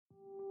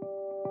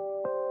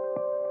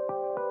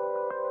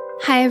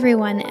Hi,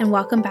 everyone, and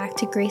welcome back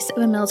to Grace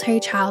of a Military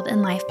Child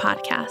in Life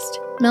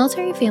podcast.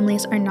 Military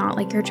families are not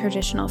like your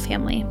traditional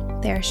family.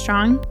 They are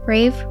strong,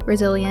 brave,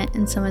 resilient,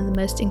 and some of the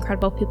most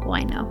incredible people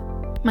I know.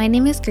 My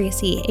name is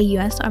Gracie, a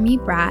U.S. Army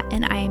brat,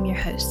 and I am your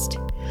host.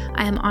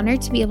 I am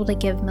honored to be able to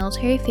give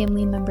military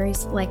family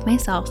members like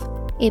myself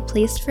a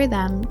place for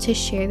them to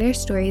share their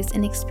stories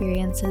and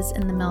experiences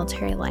in the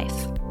military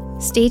life.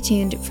 Stay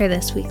tuned for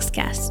this week's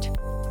guest.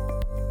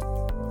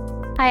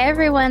 Hi,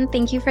 everyone.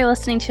 Thank you for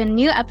listening to a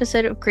new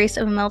episode of Grace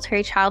of a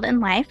Military Child in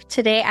Life.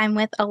 Today, I'm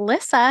with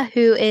Alyssa,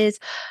 who is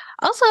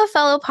also a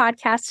fellow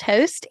podcast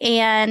host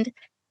and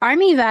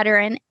Army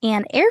veteran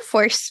and Air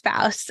Force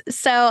spouse.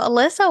 So,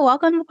 Alyssa,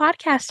 welcome to the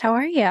podcast. How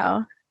are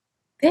you?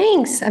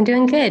 Thanks. I'm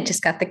doing good.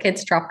 Just got the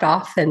kids dropped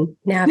off and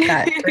now I've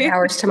got 3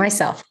 hours to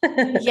myself.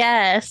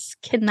 Yes,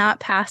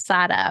 cannot pass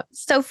that up.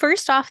 So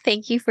first off,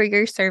 thank you for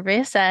your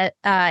service in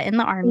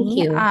the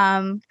Army. Thank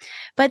you.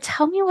 But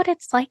tell me what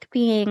it's like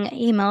being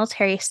a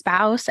military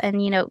spouse and,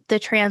 the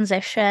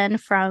transition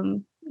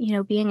from,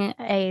 being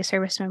a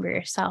service member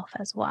yourself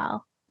as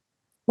well.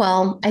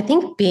 Well, I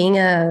think being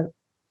a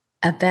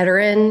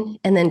veteran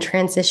and then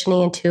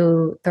transitioning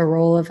into the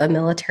role of a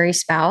military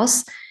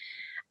spouse,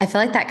 I feel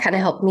like that kind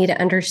of helped me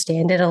to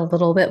understand it a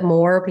little bit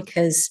more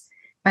because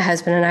my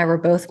husband and I were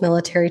both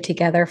military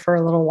together for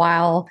a little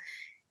while.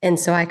 And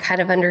so I kind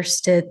of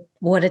understood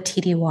what a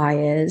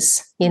TDY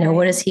is.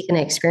 What is he going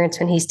to experience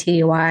when he's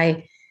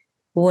TDY?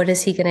 What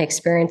is he going to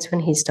experience when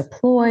he's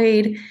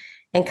deployed?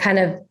 And kind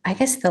of, I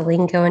guess, the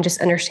lingo and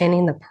just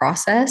understanding the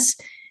process.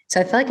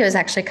 So I feel like it was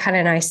actually kind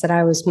of nice that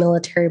I was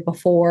military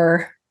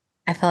before.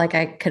 I felt like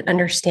I could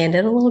understand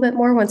it a little bit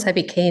more once I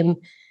became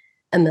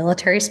a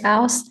military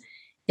spouse.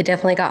 It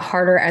definitely got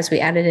harder as we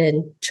added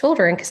in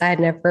children because I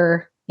had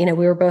never, we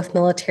were both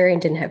military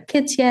and didn't have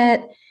kids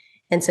yet.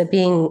 And so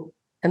being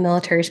a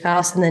military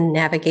spouse and then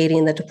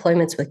navigating the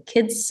deployments with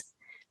kids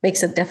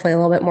makes it definitely a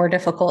little bit more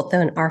difficult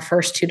than our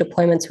first 2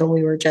 deployments when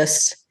we were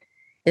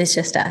it's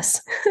just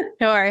us.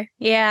 Sure.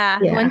 Yeah.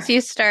 Once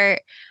you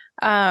start,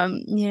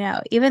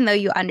 even though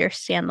you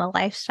understand the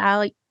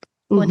lifestyle,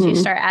 once you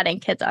start adding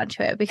kids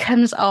onto it, it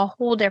becomes a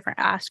whole different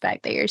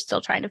aspect that you're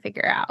still trying to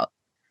figure out.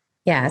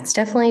 Yeah, it's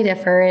definitely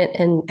different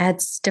and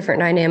adds different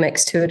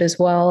dynamics to it as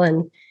well.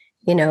 And,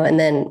 and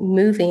then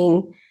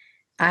moving,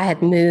 I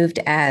had moved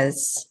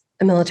as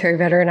a military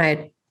veteran.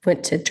 I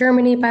went to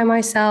Germany by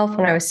myself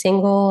when I was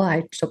single.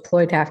 I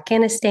deployed to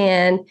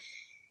Afghanistan.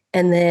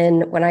 And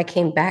then when I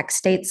came back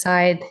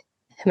stateside,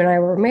 him and I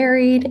were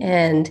married.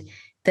 And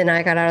then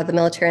I got out of the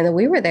military and then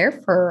we were there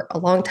for a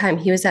long time.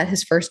 He was at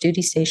his first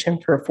duty station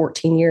for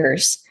 14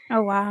 years.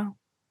 Oh, wow.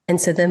 And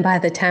so then by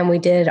the time we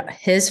did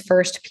his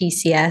first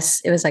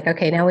PCS, it was like,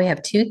 okay, now we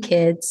have 2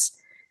 kids.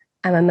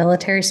 I'm a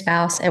military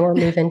spouse and we're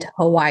moving to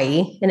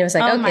Hawaii. And it was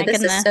like, okay,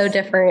 this is so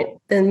different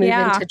than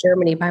moving to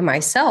Germany by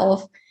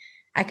myself.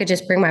 I could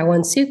just bring my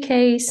 1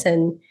 suitcase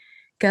and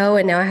go.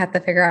 And now I have to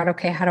figure out,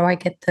 okay, how do I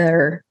get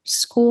their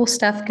school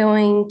stuff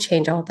going,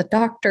 change all the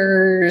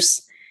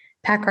doctors,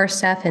 pack our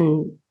stuff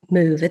and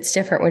move. It's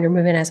different when you're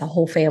moving as a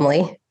whole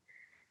family.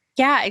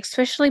 Yeah,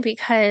 especially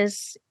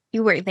because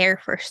you were there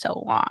for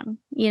so long.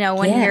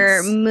 When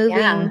you're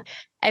moving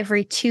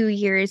every 2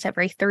 years,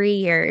 every 3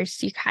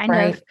 years, you kind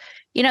of,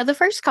 the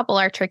first couple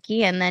are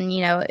tricky. And then,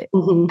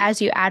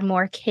 as you add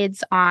more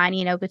kids on,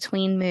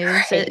 between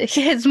moves,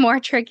 it's more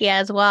tricky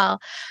as well.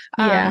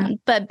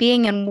 But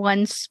being in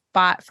one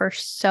spot for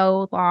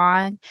so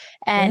long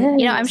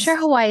and, I'm sure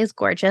Hawaii is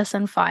gorgeous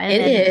and fun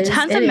and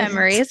tons of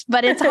memories,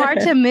 but it's hard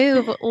to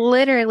move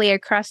literally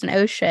across an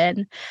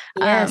ocean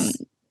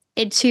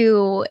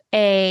into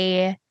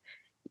an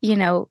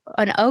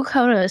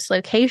Okonos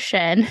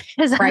location,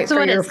 because that's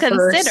what it's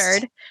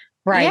considered.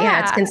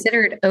 Yeah, it's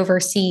considered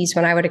overseas.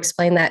 When I would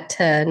explain that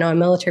to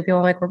non-military people,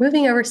 I'm like, we're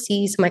moving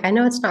overseas. I'm like, I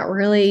know it's not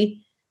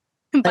really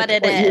but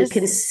it what is.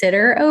 you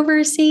consider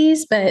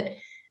overseas, but I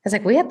was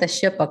like, we have to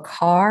ship a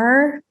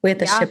car. We have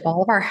to ship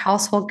all of our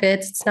household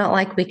goods. It's not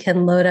like we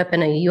can load up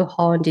in a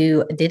U-Haul and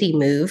do a Diddy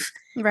move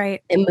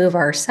and move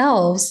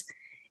ourselves.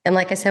 And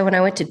like I said, when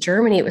I went to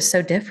Germany, it was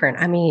so different.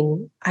 I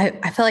mean, I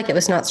felt like it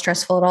was not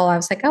stressful at all. I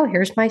was like, oh,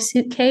 here's my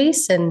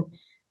suitcase and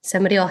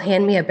somebody will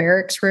hand me a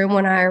barracks room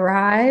when I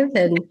arrive.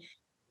 And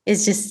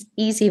it's just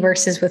easy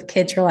versus with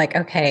kids. You're like,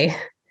 okay,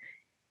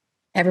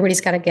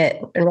 everybody's got to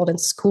get enrolled in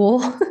school.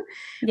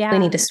 We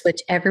need to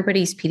switch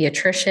everybody's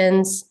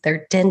pediatricians,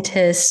 their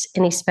dentists,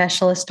 any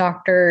specialist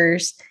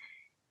doctors.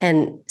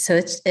 And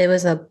so it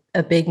was a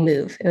big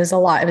move. It was a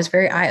lot. It was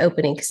very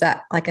eye-opening because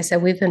like I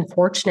said, we've been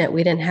fortunate.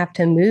 We didn't have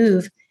to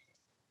move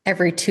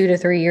every 2 to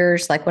 3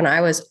 years. Like when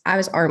I was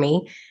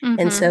Army.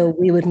 And so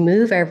we would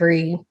move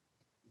every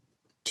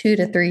 2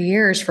 to 3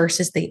 years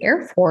versus the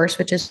Air Force,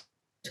 which is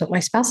what my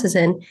spouse is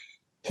in.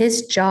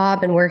 His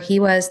job and where he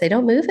was, they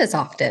don't move as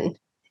often.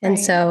 And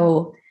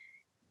so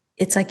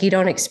it's like you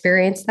don't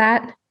experience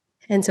that.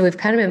 And so we've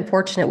kind of been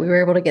fortunate. We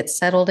were able to get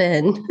settled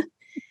in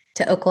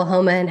to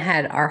Oklahoma and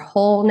had our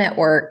whole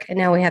network. And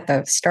now we have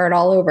to start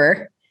all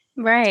over.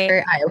 Right.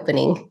 Very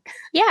eye-opening.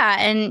 Yeah.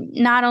 And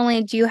not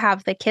only do you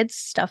have the kids'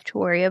 stuff to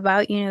worry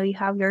about, you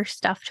have your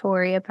stuff to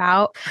worry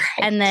about,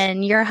 and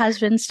then your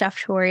husband's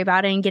stuff to worry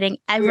about, and getting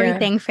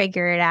everything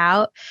figured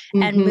out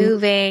and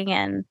moving.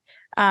 And,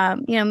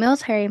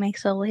 military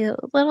makes it a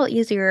little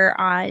easier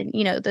on,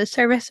 the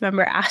service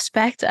member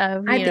aspect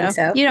of, I think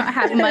so. You don't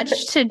have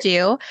much to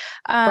do.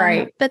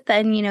 Right. But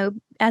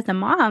then, as a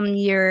mom,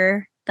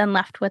 you're then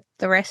left with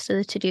the rest of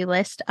the to-do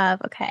list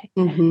of, okay,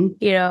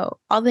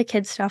 all the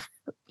kids stuff,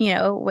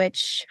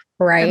 which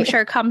I'm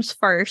sure comes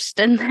first,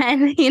 and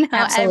then,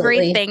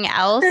 everything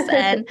else,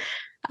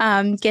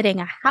 and getting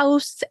a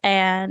house,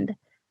 and,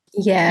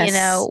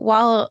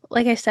 while,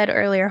 like I said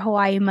earlier,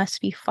 Hawaii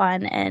must be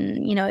fun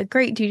and, a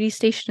great duty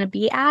station to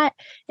be at,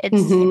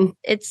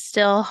 it's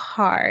still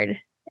hard.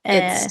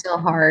 It's still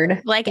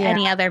hard. Like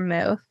any other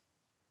move.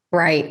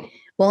 Right.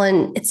 Well,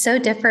 and it's so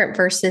different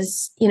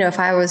versus, if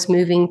I was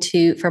moving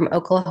from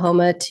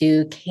Oklahoma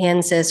to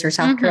Kansas or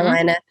South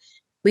Carolina,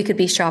 we could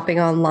be shopping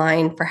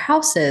online for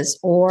houses,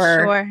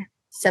 or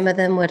some of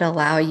them would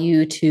allow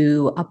you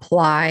to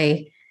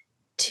apply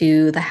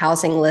to the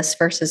housing list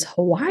versus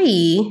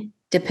Hawaii.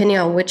 Depending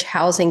on which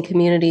housing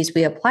communities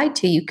we applied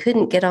to, you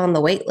couldn't get on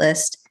the wait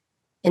list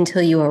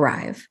until you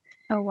arrive.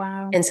 Oh,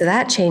 wow. And so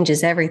that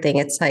changes everything.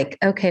 It's like,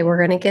 okay, we're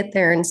going to get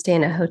there and stay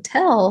in a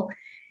hotel.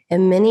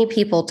 And many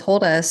people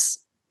told us,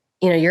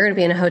 you're going to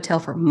be in a hotel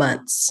for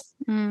months.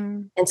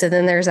 And so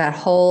then there's that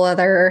whole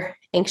other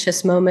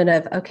anxious moment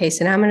of, okay,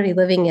 so now I'm going to be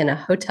living in a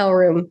hotel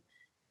room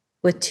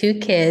with 2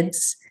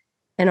 kids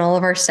and all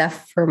of our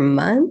stuff for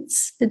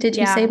months. Did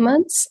you say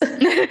months?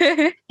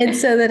 And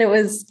so then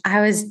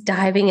I was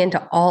diving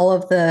into all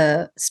of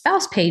the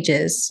spouse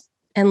pages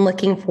and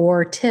looking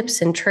for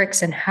tips and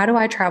tricks, and how do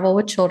I travel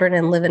with children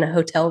and live in a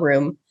hotel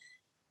room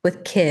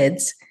with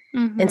kids?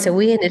 And so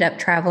we ended up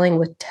traveling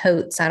with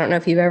totes. I don't know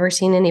if you've ever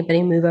seen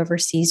anybody move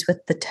overseas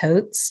with the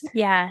totes.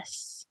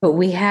 Yes. But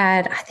we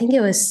had, I think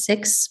it was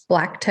 6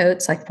 black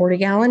totes, like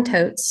 40-gallon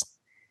totes,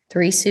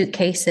 3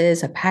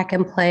 suitcases, a pack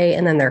and play,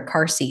 and then their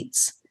car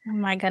seats. Oh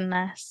my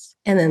goodness.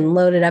 And then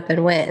loaded up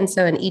and went. And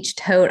so in each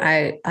tote,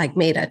 I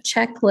made a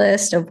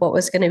checklist of what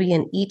was going to be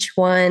in each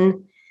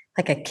one,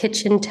 like a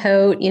kitchen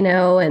tote,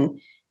 and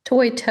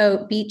toy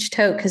tote, beach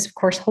tote, because of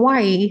course,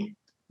 Hawaii,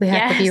 we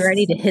have to be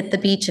ready to hit the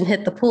beach and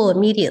hit the pool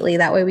immediately.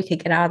 That way we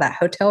could get out of that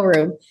hotel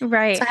room.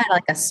 Right. So I had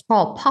like a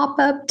small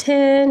pop-up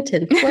tent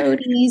and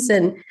floaties.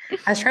 And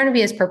I was trying to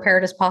be as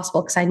prepared as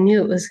possible because I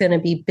knew it was going to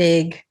be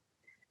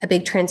a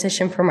big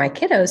transition for my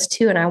kiddos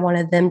too. And I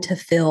wanted them to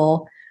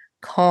feel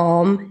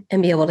calm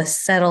and be able to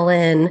settle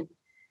in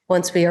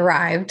once we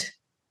arrived,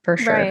 for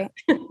sure. Right.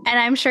 And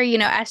I'm sure,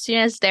 as soon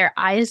as their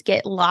eyes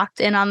get locked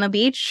in on the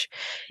beach,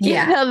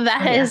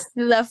 that is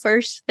the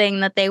first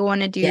thing that they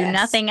want to do. Yes.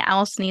 Nothing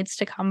else needs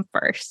to come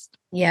first.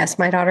 Yes.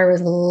 My daughter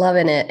was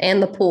loving it.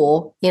 And the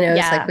pool,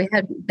 it's like we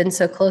had been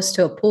so close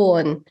to a pool,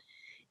 and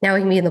now we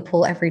can be in the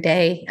pool every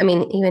day. I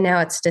mean, even now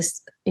it's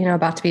just,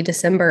 about to be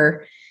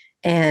December,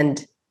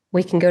 and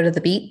we can go to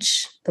the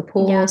beach. The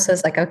pool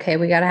says like, okay,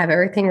 we got to have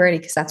everything ready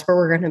because that's where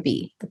we're going to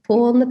be, the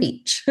pool and the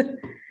beach.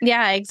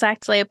 Yeah,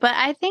 exactly. But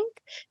I think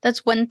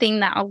that's one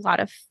thing that a lot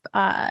of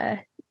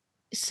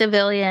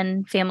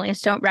civilian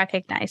families don't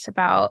recognize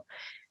about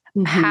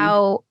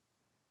how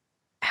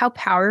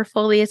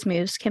powerful these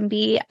moves can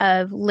be,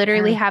 of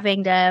literally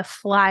having to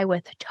fly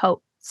with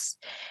totes.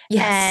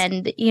 Yes.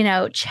 And,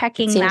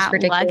 checking that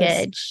ridiculous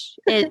luggage.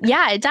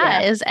 It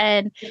does.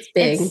 And it's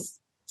big. It's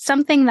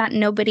something that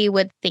nobody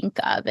would think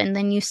of. And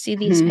then you see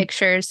these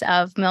pictures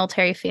of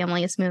military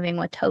families moving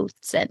with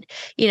totes and,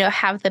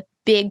 have the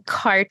big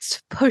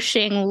carts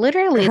pushing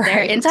literally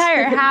their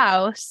entire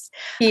house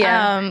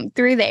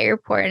through the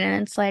airport.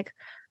 And it's like,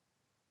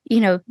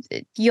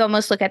 you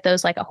almost look at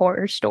those like a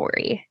horror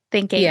story,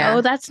 thinking,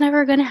 oh, that's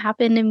never going to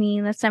happen to me.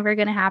 That's never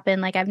going to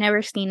happen. Like, I've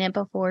never seen it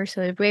before.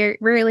 So it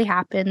rarely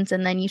happens.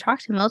 And then you talk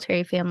to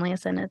military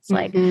families and it's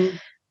like,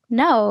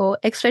 no,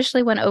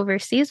 especially when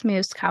overseas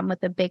moves come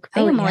with a big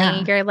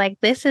family, you're like,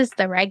 this is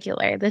the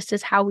regular. This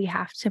is how we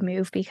have to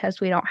move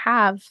because we don't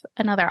have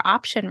another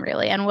option,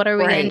 really. And what are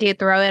we going to do?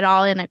 Throw it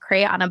all in a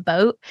crate on a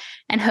boat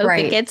and hope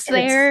it gets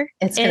there?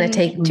 It's going to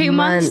take 2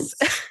 months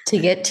to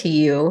get to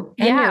you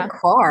and your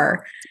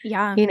car.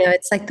 Yeah.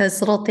 It's like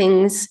those little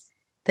things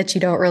that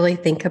you don't really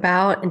think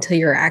about until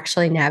you're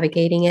actually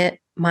navigating it.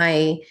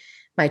 My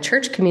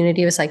church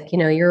community was like,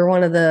 you're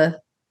one of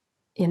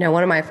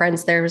one of my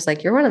friends there was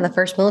like, you're one of the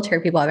first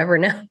military people I've ever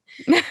known.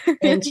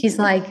 And she's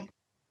like,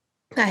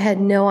 I had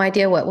no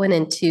idea what went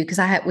into, because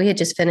we had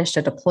just finished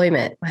a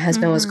deployment. My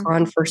husband was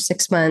gone for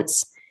 6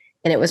 months,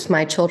 and it was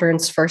my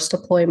children's first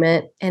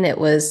deployment. And it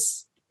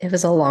was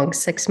a long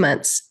 6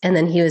 months. And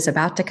then he was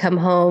about to come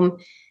home,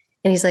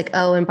 and he's like,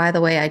 oh, and by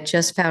the way, I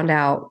just found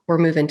out we're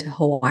moving to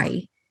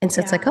Hawaii. And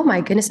so it's like, oh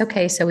my goodness.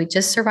 Okay. So we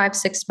just survived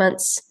 6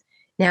 months.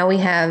 Now we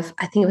have,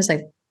 I think it was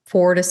like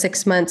 4 to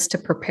 6 months to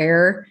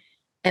prepare.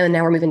 And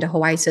now we're moving to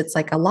Hawaii. So it's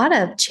like a lot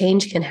of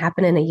change can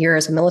happen in a year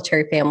as a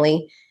military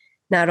family,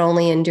 not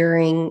only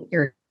enduring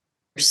your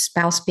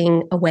spouse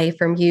being away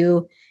from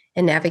you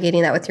and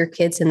navigating that with your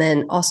kids. And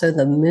then also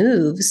the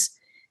moves,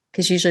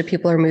 because usually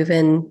people are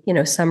moving,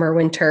 summer,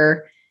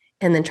 winter,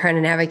 and then trying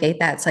to navigate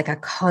that. It's like a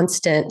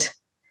constant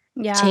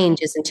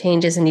changes and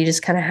changes. And you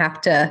just kind of have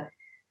to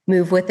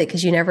move with it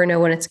because you never know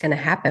when it's going to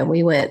happen.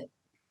 We went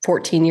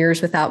 14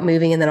 years without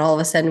moving. And then all of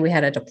a sudden we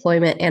had a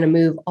deployment and a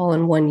move all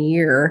in 1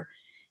 year.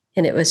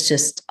 And it was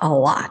just a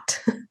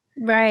lot.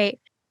 Right.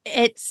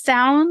 It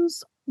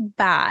sounds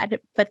bad,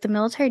 but the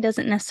military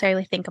doesn't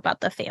necessarily think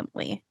about the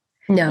family.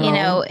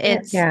 No.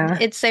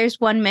 It's there's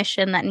one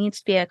mission that needs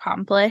to be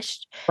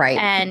accomplished. Right.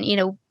 And,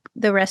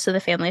 the rest of the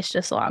family is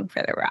just along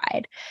for the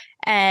ride.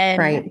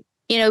 And,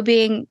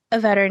 being a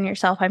veteran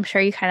yourself, I'm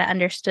sure you kind of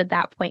understood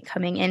that point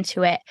coming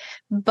into it.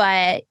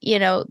 But,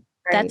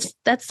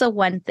 that's the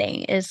one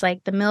thing is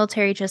like the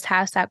military just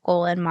has that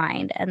goal in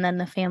mind. And then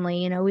the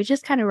family, we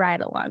just kind of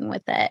ride along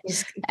with it.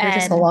 You're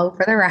just along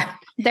for the ride.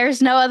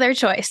 There's no other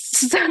choice.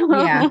 So.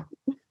 Yeah.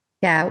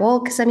 Yeah.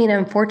 Well, because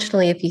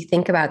unfortunately, if you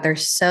think about it,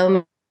 there's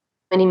so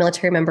many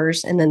military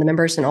members and then the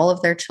members and all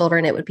of their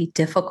children, it would be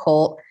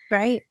difficult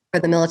for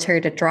the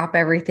military to drop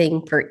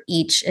everything for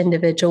each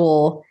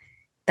individual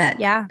that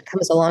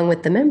comes along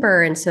with the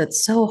member. And so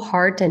it's so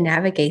hard to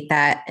navigate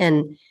that.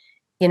 And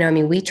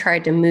we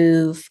tried to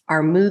move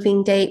our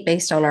moving date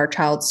based on our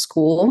child's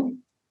school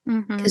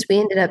because we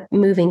ended up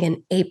moving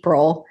in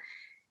April.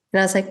 And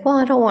I was like, well,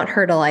 I don't want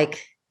her to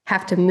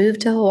have to move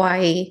to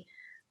Hawaii,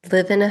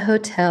 live in a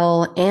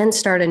hotel, and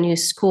start a new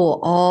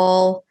school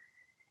all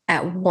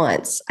at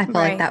once. I felt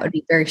like that would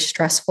be very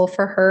stressful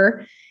for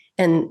her.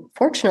 And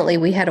fortunately,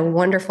 we had a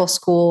wonderful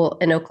school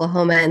in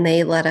Oklahoma and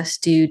they let us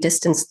do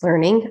distance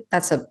learning.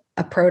 That's a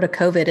pro to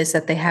COVID is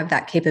that they have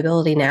that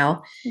capability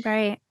now.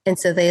 Right. And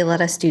so they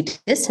let us do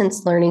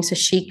distance learning so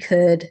she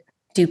could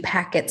do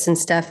packets and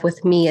stuff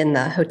with me in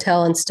the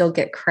hotel and still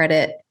get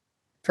credit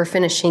for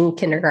finishing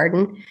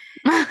kindergarten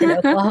in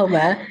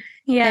Oklahoma.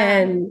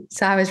 And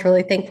so I was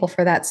really thankful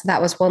for that. So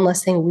that was one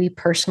less thing we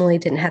personally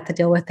didn't have to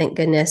deal with, thank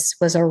goodness,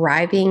 was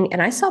arriving.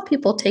 And I saw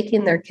people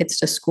taking their kids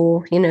to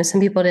school. Some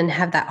people didn't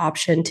have that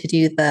option to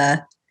do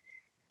the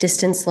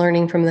distance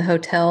learning from the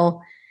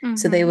hotel.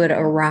 So they would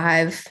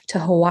arrive to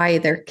Hawaii.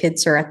 Their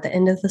kids are at the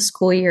end of the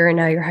school year. And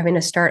now you're having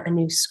to start a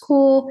new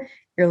school.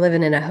 You're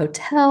living in a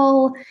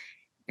hotel.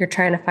 You're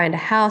trying to find a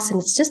house. And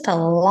it's just a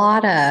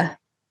lot of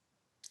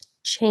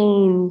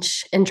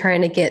change and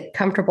trying to get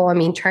comfortable.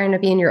 Trying to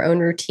be in your own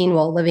routine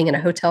while living in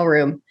a hotel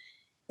room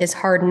is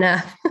hard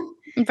enough.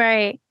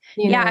 Right.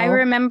 I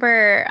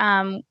remember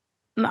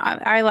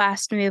our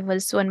last move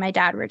was when my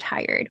dad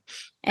retired.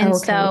 And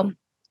so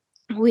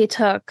we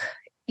took,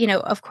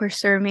 of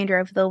course, the remainder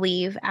of the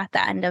leave at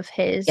the end of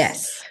his,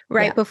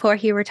 before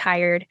he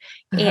retired.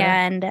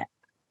 And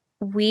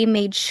we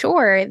made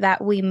sure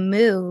that we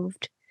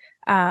moved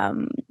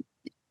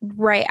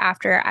right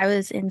after I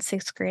was in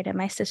 6th grade and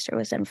my sister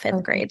was in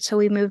 5th grade. So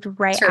we moved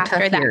right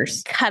after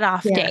that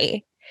cutoff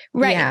day.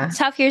 Right. Yeah.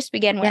 Tough years to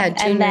begin with.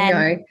 And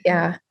then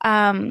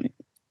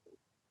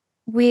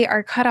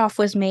our cutoff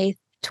was May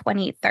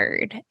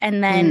 23rd.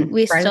 And then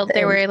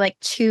there were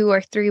 2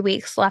 or 3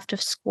 weeks left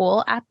of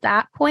school at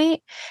that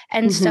point.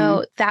 And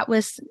so that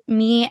was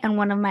me and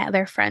one of my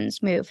other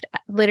friends moved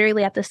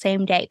literally at the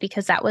same day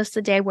because that was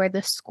the day where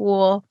the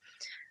school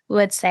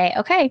would say,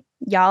 okay,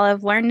 y'all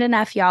have learned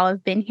enough. Y'all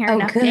have been here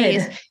enough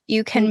days.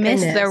 You can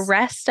miss the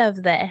rest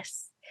of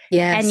this.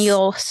 Yes. And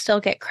you'll still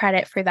get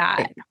credit for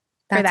that,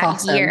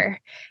 awesome. Year.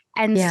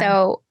 And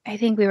so I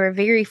think we were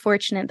very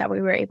fortunate that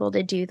we were able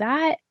to do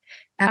that.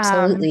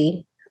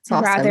 Absolutely.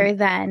 Awesome. Rather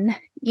than,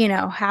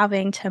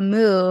 having to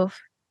move,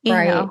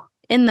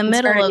 in the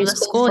middle of the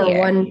school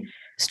year.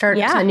 Start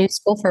a new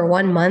school for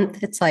 1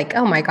 month. It's like,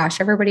 oh my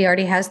gosh, everybody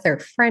already has their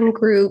friend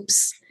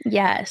groups.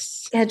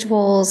 Yes.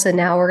 Schedules. And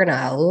now we're going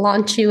to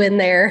launch you in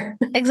there.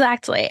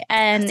 Exactly.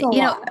 And,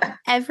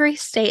 every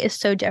state is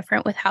so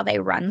different with how they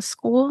run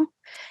school.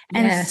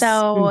 And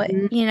so,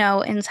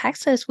 in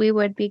Texas, we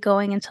would be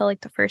going until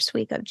the first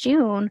week of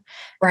June.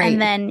 Right. And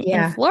then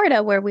in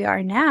Florida, where we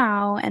are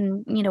now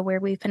and, where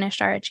we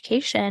finished our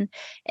education,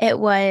 it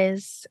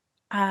was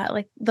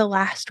the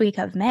last week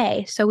of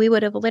May. So we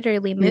would have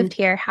literally moved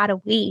here, had a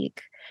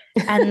week,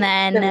 and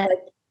then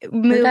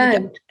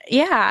moved.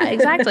 Yeah,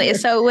 exactly.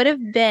 So it would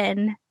have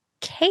been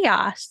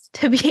chaos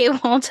to be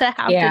able to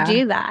have to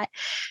do that.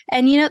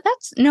 And,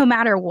 that's no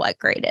matter what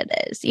grade it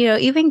is,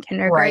 even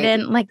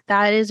kindergarten,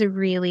 that is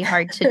really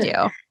hard to do.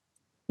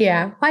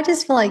 Yeah. I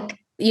just feel like,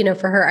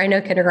 for her, I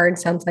know kindergarten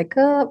sounds like,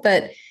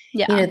 but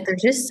they're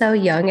just so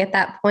young at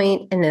that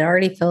point, and it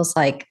already feels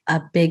like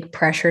a big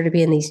pressure to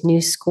be in these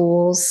new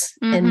schools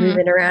and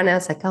moving around. I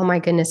was like, oh my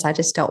goodness, I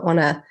just don't want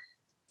to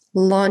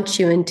launch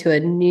you into a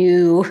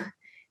new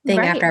thing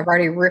after I've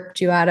already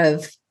ripped you out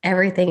of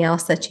everything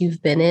else that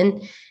you've been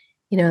in.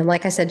 And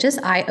like I said,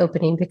 just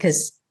eye-opening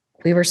because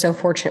we were so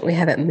fortunate we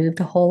haven't moved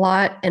a whole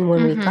lot. And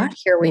when we got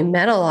here, we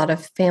met a lot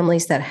of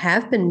families that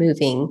have been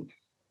moving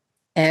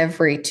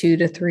every 2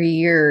 to 3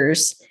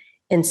 years.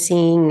 And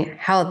seeing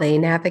how they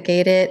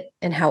navigate it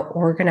and how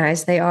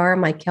organized they are.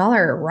 I'm like, y'all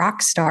are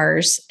rock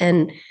stars.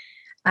 And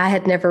I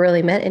had never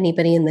really met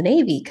anybody in the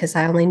Navy because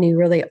I only knew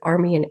really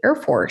Army and Air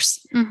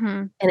Force.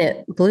 Mm-hmm. And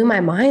it blew my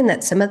mind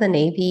that some of the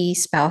Navy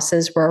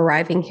spouses were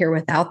arriving here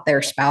without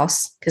their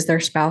spouse because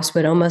their spouse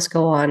would almost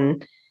go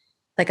on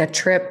like a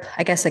trip,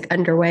 I guess like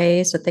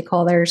underway is what they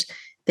call theirs.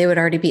 They would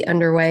already be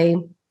underway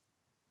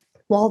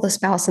while the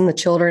spouse and the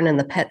children and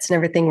the pets and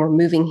everything were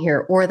moving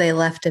here, or they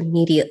left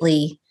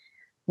immediately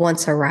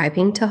once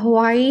arriving to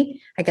Hawaii.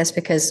 I guess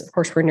because, of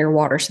course, we're near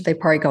water, so they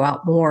probably go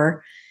out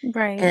more.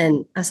 Right.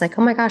 And I was like,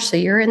 oh my gosh, so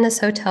you're in this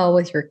hotel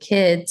with your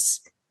kids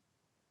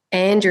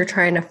and you're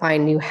trying to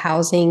find new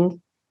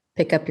housing,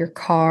 pick up your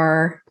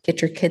car,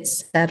 get your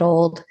kids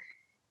settled,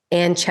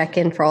 and check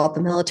in for all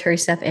the military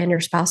stuff, and your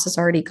spouse is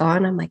already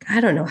gone. I'm like,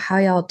 I don't know how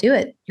y'all do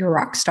it. You're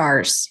rock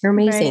stars. You're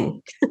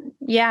amazing. Right.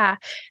 Yeah.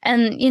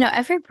 And,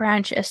 every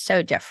branch is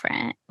so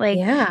different. Like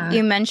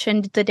you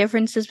mentioned the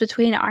differences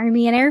between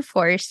Army and Air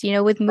Force,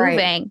 with moving.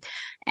 Right.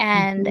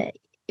 And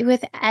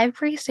with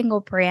every single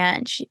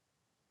branch,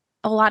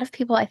 a lot of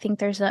people, I think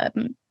there's a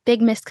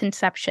big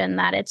misconception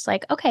that it's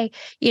like, okay,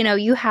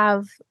 you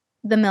have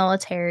the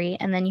military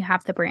and then you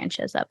have the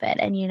branches of it.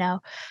 And,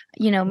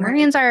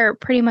 Marines are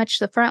pretty much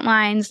the front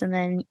lines, and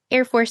then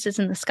Air Force is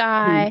in the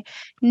sky,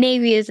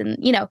 Navy is in,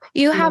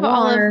 you have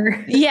all of,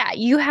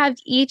 you have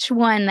each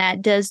one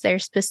that does their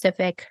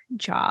specific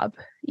job,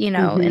 in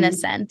a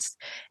sense.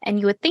 And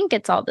you would think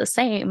it's all the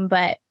same,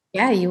 but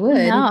yeah, you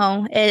would.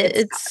 No,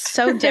 it's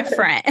so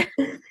different.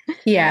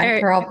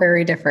 They're all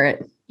very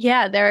different.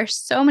 Yeah, there are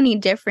so many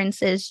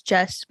differences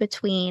just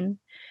between,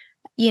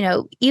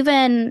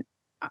 even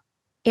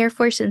Air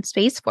Force and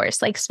Space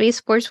Force. Like Space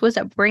Force was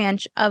a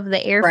branch of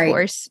the Air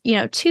Force,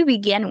 to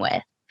begin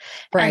with.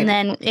 Right. And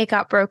then it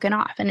got broken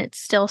off, and it's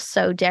still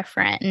so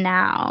different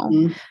now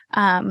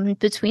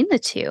between the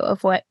two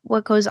of what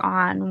goes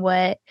on,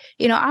 what,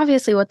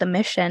 obviously what the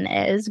mission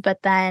is,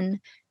 but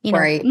then,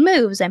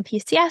 moves and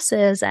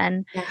PCSs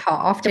and how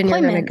often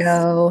you're going to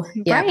go.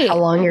 Yeah. How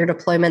long your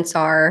deployments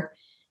are.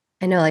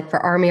 I know like for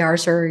Army,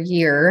 ours are a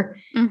year.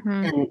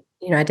 And,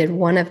 I did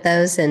one of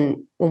those. And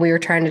when we were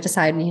trying to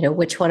decide,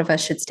 which one of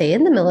us should stay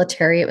in the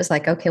military, it was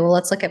like, okay, well,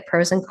 let's look at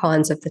pros and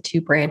cons of the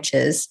two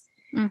branches.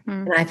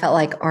 And I felt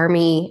like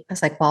Army, I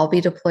was like, well, I'll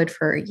be deployed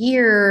for a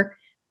year.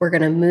 We're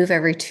going to move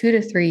every 2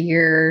 to 3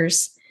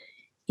 years,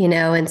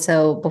 and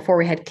so before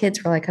we had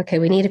kids, we're like, okay,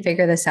 we need to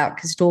figure this out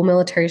because dual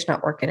military is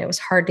not working. It was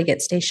hard to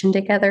get stationed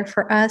together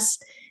for us.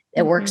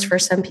 It works for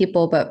some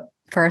people, but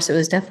for us, it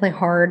was definitely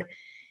hard.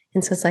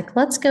 And so it's like,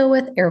 let's go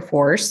with Air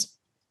Force.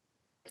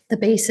 The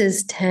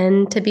bases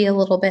tend to be a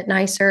little bit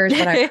nicer is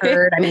what I've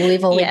heard. I mean,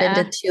 we've only been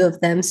to 2 of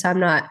them, so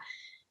I'm not.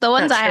 The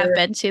ones I have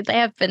been to, they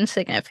have been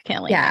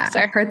significantly nicer.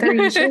 I've heard they're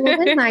usually a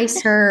little bit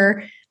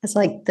nicer. It's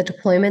like the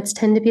deployments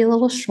tend to be a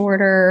little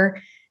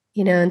shorter,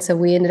 and so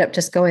we ended up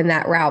just going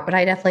that route. But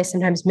I definitely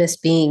sometimes miss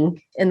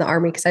being in the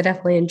Army because I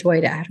definitely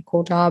enjoyed it. I had a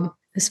cool job. It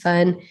was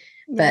fun.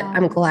 But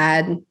I'm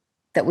glad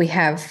that we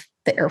have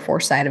the Air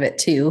Force side of it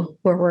too,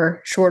 where we're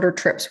shorter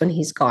trips when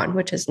he's gone,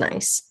 which is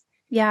nice.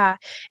 Yeah,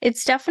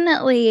 it's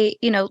definitely,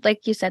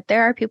 like you said,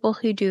 there are people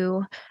who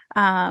do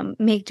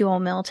make dual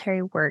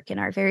military work and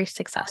are very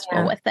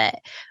successful with it.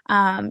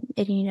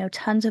 And,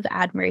 tons of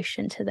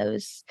admiration to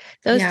those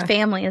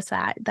families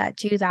that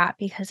do that,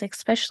 because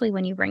especially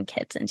when you bring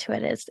kids into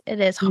it, it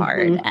is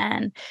hard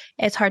and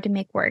it's hard to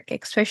make work,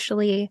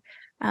 especially,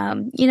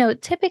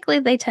 typically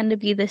they tend to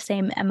be the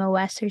same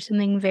MOS or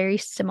something very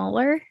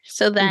similar.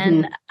 So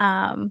then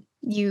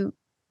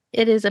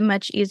it is a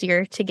much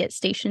easier to get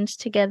stations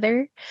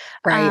together.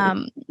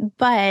 Right.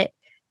 But,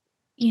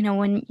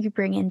 when you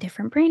bring in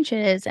different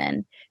branches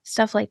and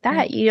stuff like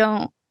that, you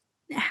don't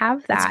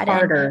have that. It's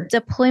harder. And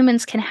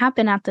deployments can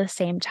happen at the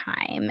same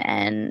time.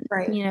 And,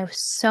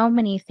 so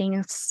many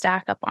things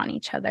stack up on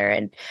each other.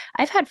 And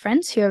I've had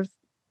friends who have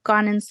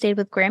gone and stayed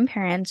with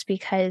grandparents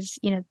because,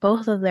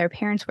 both of their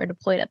parents were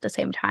deployed at the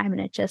same time.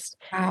 And it just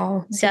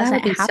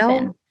doesn't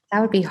happen. That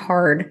would be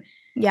hard.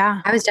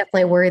 Yeah. I was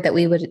definitely worried that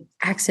we would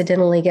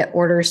accidentally get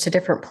orders to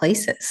different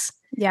places.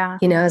 Yeah.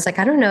 I was like,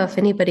 I don't know if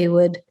anybody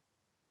would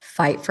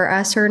fight for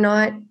us or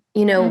not,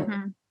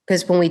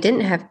 because when we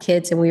didn't have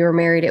kids and we were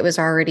married, it was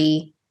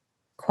already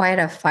quite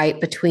a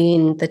fight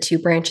between the two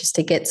branches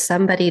to get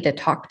somebody to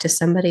talk to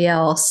somebody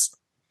else.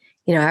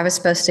 I was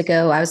supposed to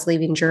go, I was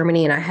leaving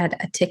Germany and I had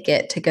a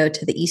ticket to go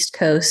to the East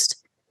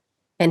Coast,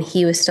 and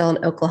he was still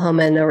in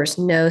Oklahoma and there was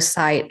no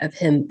sight of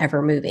him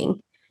ever moving.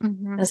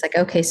 I was like,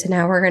 okay, so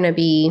now we're going to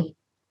be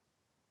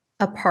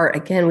apart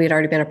again. We'd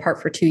already been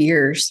apart for 2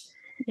 years.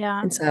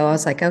 Yeah. And so I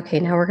was like, okay,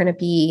 now we're going to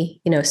be,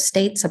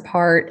 states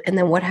apart. And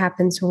then what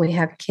happens when we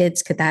have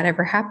kids? Could that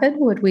ever happen?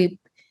 Would we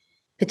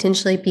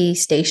potentially be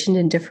stationed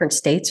in different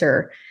states,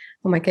 or,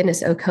 oh my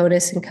goodness,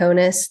 Oconus and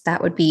Conus?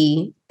 That would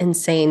be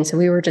insane. So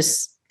we were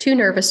just too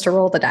nervous to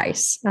roll the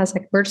dice. I was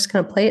like, we're just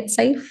going to play it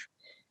safe.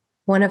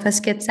 One of us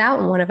gets out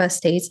and one of us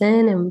stays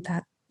in. And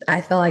that, I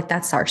feel like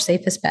that's our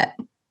safest bet.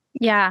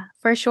 Yeah,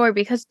 for sure.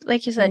 Because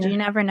like you said, you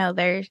never know.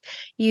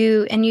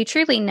 You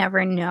truly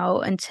never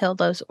know until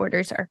those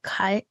orders are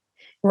cut,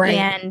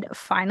 and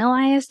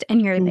finalized,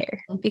 and you're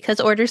there, because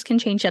orders can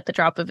change at the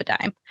drop of a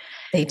dime.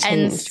 They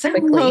change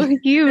quickly.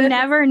 You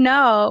never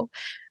know.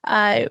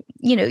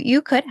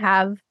 You could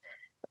have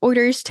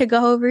orders to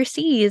go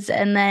overseas,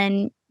 and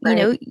then,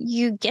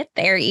 you get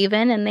there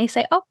even, and they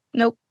say, oh,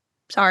 nope,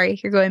 sorry,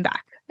 you're going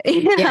back.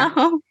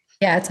 Yeah.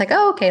 It's like,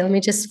 oh, okay, let me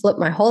just flip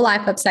my whole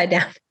life upside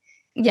down.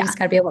 You just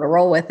got to be able to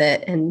roll with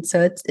it. And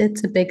so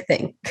it's a big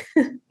thing.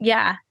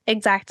 Yeah,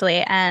 exactly.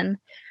 And,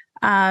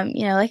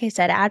 like I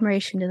said,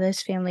 admiration to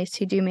those families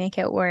who do make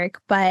it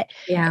work, but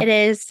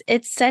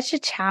it's such a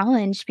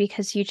challenge,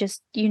 because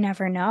you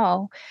never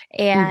know.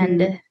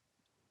 And,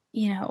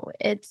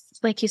 it's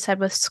like you said,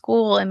 with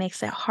school, it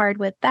makes it hard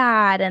with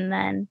that. And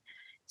then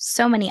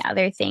so many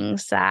other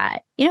things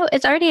that,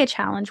 it's already a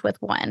challenge with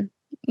one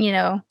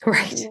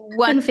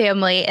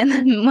family, and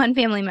then one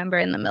family member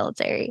in the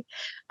military.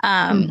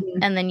 And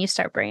then you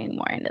start bringing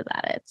more into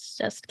that. It's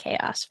just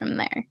chaos from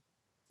there.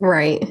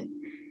 Right.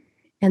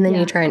 And then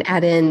you try and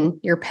add in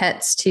your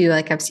pets too.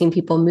 Like, I've seen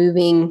people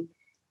moving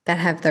that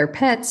have their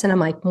pets, and I'm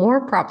like,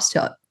 more props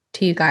to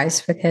you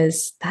guys,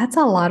 because that's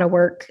a lot of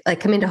work. Like,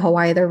 coming to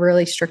Hawaii, they're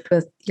really strict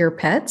with your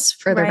pets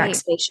for their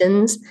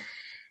vaccinations.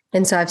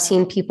 And so I've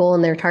seen people,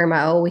 and they're talking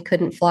about, oh, we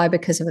couldn't fly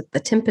because of the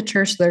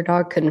temperature, so their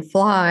dog couldn't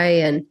fly.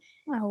 And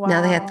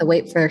now they have to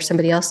wait for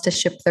somebody else to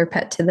ship their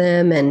pet to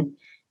them. And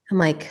I'm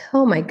like,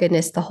 oh my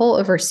goodness, the whole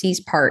overseas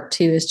part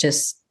too is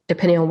just,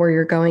 depending on where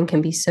you're going,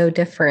 can be so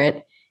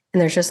different.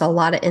 And there's just a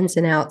lot of ins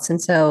and outs.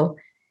 And so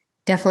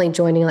definitely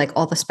joining like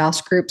all the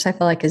spouse groups, I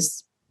feel like,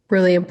 is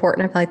really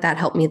important. I feel like that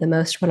helped me the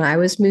most when I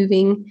was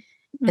moving.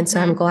 And so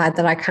I'm glad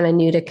that I kind of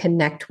knew to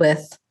connect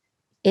with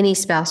any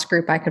spouse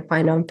group I could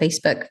find on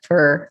Facebook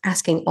for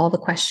asking all the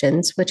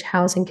questions: which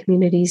housing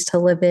communities to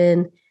live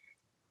in,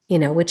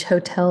 which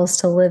hotels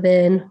to live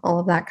in, all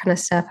of that kind of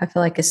stuff, I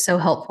feel like is so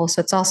helpful. So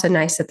it's also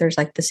nice that there's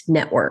like this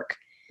network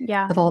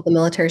of all the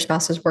military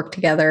spouses work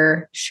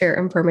together, share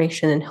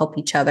information, and help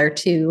each other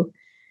too.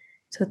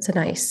 So it's a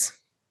nice.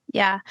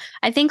 Yeah.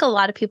 I think a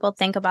lot of people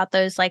think about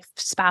those like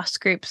spouse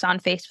groups on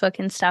Facebook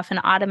and stuff, and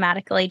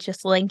automatically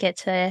just link it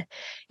to,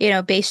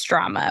 base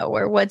drama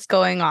or what's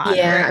going on.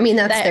 Yeah. I mean,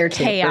 that's there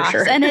too, chaos, for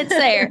sure. And it's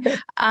there.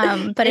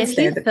 But if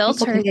you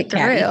filter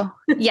through,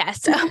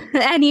 yes,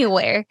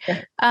 anywhere.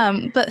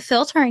 But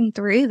filtering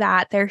through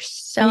that, there's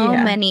so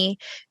many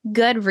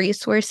good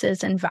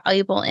resources and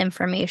valuable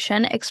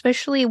information,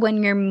 especially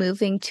when you're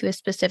moving to a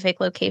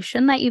specific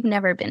location that you've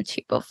never been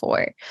to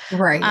before.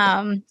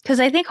 Right. Because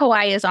I think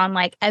Hawaii is on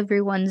like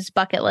everyone's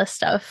bucket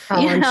list of,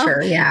 I'm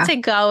sure, to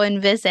go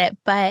and visit.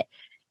 But,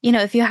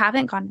 if you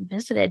haven't gone and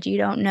visited, you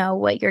don't know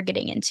what you're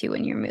getting into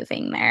when you're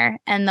moving there.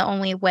 And the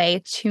only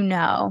way to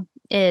know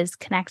is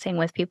connecting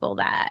with people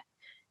that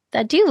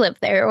do live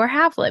there or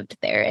have lived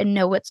there, and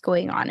know what's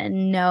going on,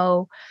 and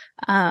know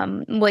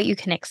what you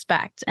can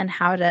expect and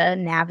how to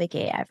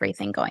navigate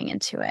everything going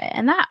into it.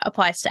 And that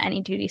applies to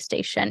any duty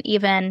station,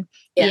 even,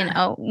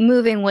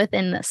 moving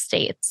within the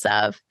states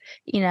of,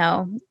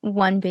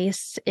 one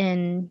base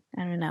in,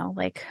 I don't know,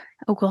 like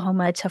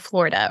Oklahoma to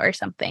Florida or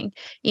something,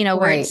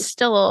 where it's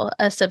still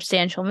a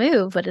substantial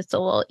move, but it's a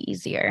little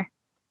easier.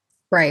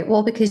 Right.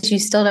 Well, because you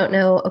still don't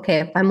know, okay,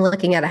 if I'm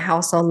looking at a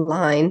house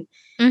online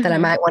that I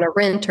might want to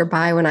rent or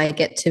buy when I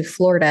get to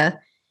Florida,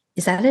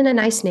 is that in a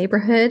nice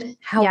neighborhood?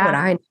 How would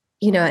I,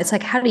 it's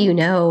like, how do you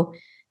know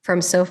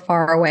from so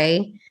far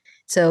away?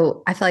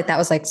 So I feel like that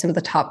was like some of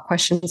the top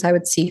questions I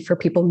would see for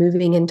people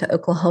moving into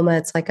Oklahoma.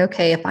 It's like,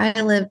 okay, if I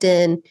lived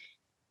in,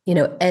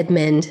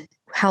 Edmond,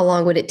 how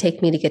long would it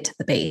take me to get to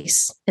the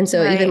base? And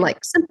so even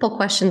like simple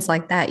questions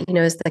like that,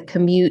 is the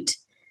commute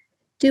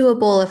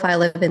doable if I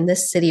live in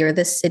this city or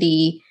this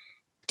city?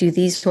 Do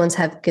these ones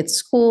have good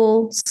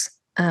schools?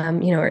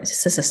 Or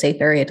is this a safe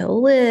area to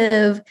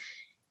live?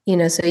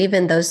 So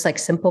even those like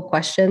simple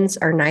questions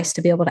are nice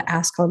to be able to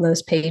ask on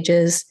those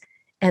pages.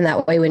 And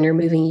that way, when you're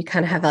moving, you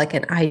kind of have like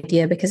an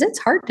idea, because it's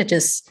hard to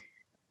just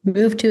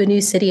move to a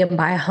new city and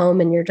buy a home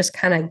and you're just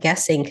kind of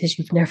guessing because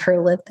you've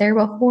never lived there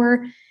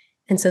before.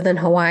 And so then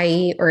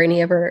Hawaii or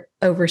any other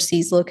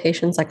overseas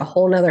locations, like a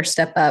whole nother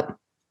step up,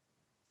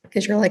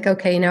 because you're like,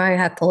 okay, now I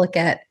have to look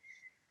at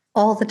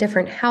all the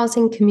different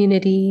housing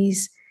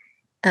communities.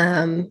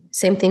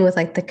 Same thing with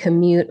like the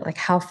commute, like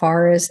how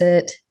far is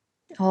it?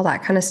 All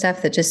that kind of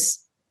stuff, that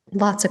just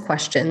lots of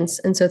questions.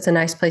 And so it's a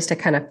nice place to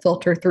kind of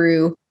filter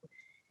through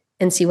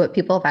and see what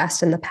people have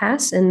asked in the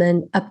past, and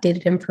then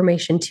updated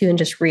information too, and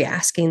just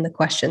re-asking the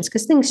questions,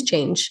 because things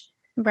change.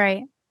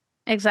 Right.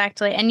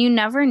 Exactly. And you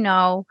never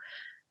know.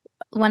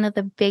 One of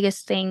the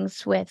biggest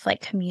things with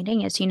like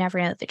commuting is you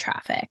never know the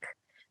traffic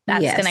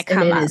that's going to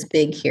come and up. It is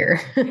big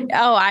here.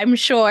 Oh, I'm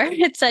sure.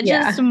 It's such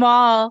a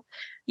small,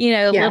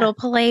 little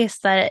place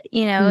that,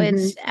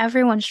 it's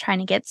everyone's trying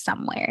to get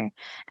somewhere.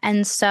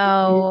 And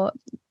so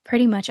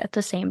pretty much at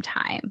the same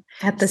time.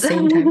 That's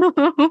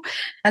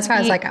why I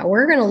was like,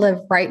 we're going to live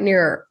right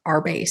near our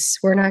base.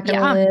 We're not going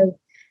to live.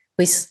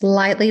 We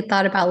slightly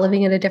thought about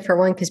living in a different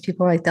one because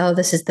people are like, oh,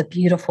 this is the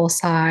beautiful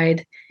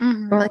side.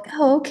 We're like,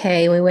 oh,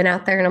 okay. We went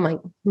out there and I'm like,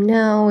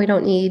 no, we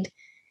don't need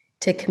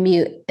to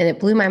commute. And it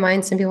blew my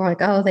mind. Some people are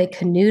like, oh, they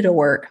canoe to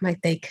work. I'm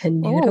like, they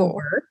canoe to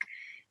work.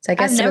 So I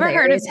guess I've some of never the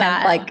heard of areas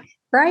have like,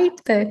 right.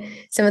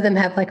 Some of them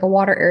have like a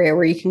water area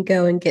where you can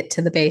go and get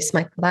to the base.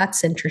 I'm like, well,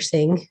 that's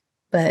interesting.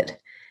 But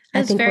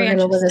I think we're going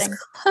to live as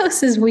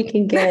close as we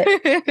can get,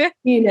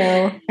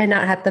 and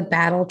not have to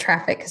battle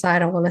traffic because I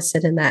don't want to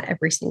sit in that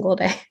every single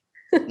day.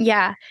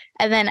 Yeah.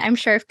 And then I'm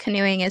sure if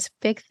canoeing is a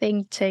big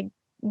thing to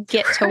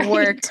get to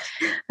work,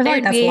 I feel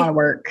like that's a lot of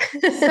work.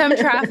 Some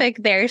traffic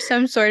there,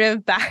 some sort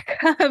of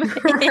backup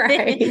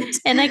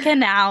in a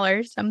canal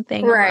or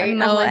something along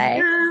the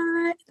way.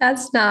 Like,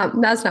 that's not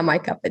my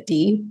cup of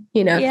tea.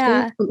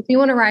 If you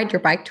want to ride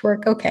your bike to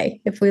work, okay,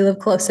 if we live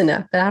close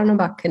enough, but I don't know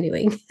about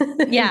canoeing.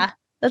 Yeah,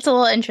 that's a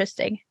little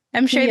interesting.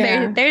 I'm sure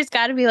there's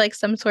got to be like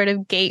some sort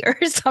of gate or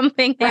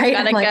something they've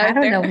got to go I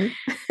don't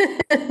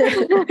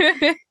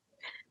know.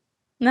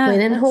 No,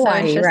 when in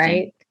Hawaii,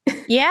 right?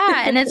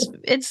 Yeah, and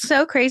it's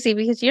so crazy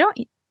because you don't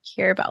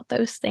hear about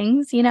those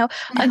things,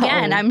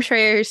 Again, I'm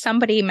sure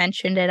somebody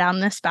mentioned it on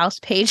the spouse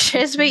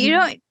pages, but you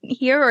don't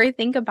hear or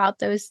think about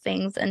those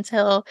things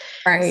until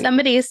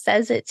somebody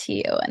says it to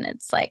you, and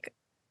it's like,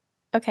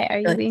 okay, are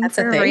you being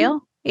for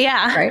real?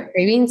 Yeah. Right. Are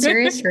you being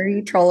serious or are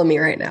you trolling me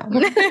right now?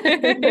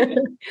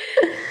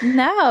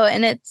 No,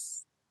 and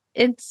it's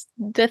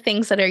the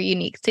things that are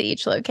unique to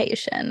each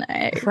location.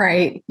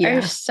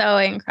 Are so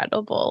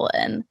incredible.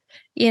 And,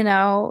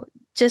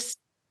 just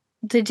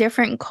the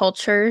different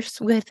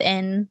cultures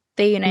within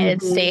the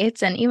United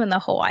States, and even though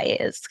Hawaii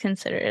is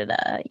considered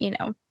a,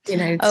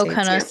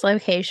 Okonos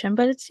location,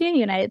 but it's the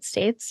United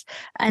States.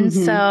 And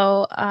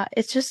so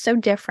it's just so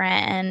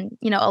different. And,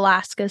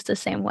 Alaska is the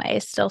same way,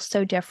 still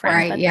so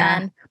different. But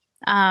then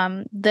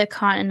the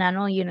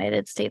continental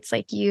United States,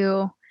 like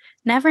you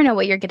never know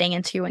what you're getting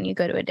into when you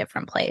go to a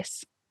different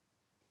place.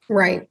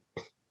 Right.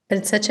 But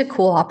it's such a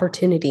cool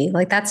opportunity.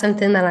 Like that's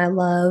something that I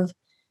love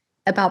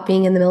about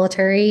being in the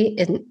military.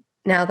 And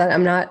now that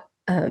I'm not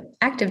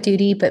active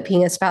duty, but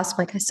being a spouse,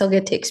 like I still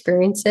get to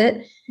experience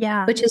it.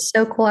 Yeah. Which is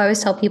so cool. I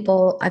always tell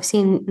people, I've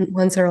seen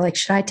ones that are like,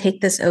 should I take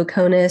this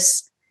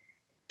Oconus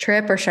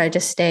trip or should I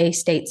just stay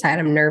stateside?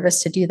 I'm nervous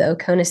to do the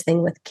Oconus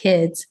thing with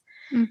kids.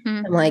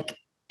 I'm like,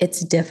 it's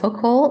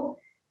difficult,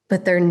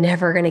 but they're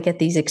never going to get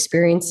these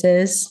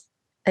experiences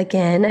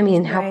again. I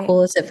mean, how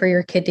cool is it for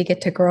your kid to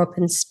get to grow up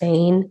in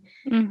Spain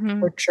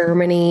or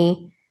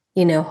Germany,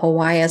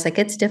 Hawaii? I was like,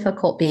 it's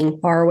difficult being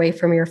far away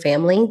from your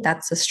family.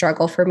 That's a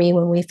struggle for me.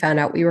 When we found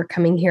out we were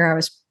coming here, I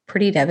was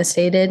pretty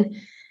devastated.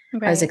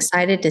 I was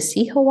excited to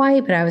see Hawaii,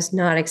 but I was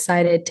not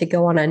excited to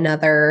go on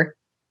another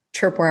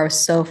trip where I was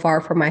so far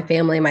from my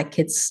family. My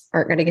kids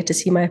aren't going to get to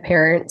see my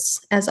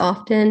parents as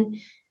often.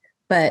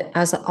 But I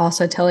was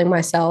also telling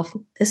myself,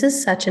 this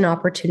is such an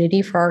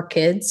opportunity for our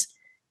kids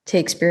to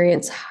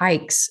experience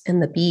hikes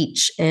and the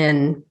beach.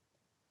 And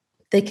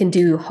they can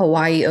do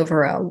Hawaii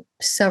over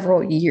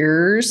several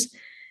years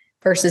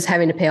versus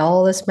having to pay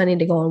all this money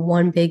to go on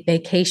one big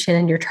vacation.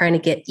 And you're trying to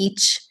get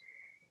each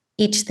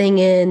thing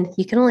in.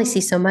 You can only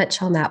see so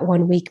much on that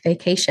 1 week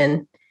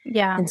vacation.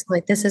 Yeah. And so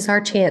like, this is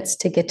our chance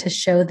to get to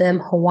show them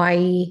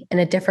Hawaii and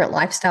a different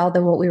lifestyle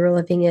than what we were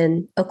living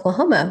in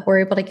Oklahoma.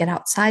 We're able to get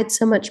outside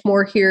so much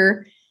more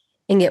here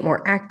and get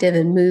more active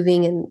and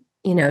moving and,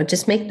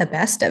 just make the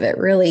best of it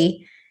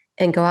really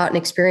and go out and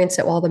experience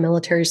it while the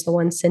military is the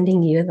one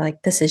sending you.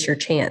 Like, this is your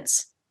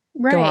chance.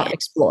 Right. Go out and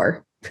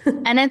explore.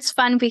 And it's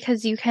fun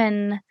because you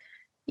can,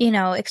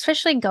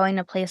 especially going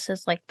to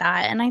places like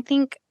that. And I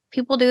think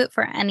people do it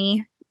for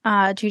any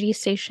duty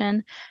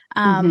station.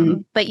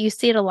 But you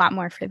see it a lot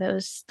more for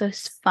those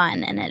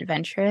fun and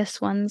adventurous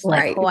ones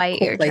like Hawaii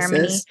or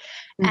Germany.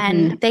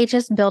 And they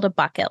just build a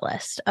bucket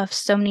list of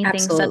so many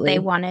things that they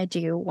want to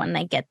do when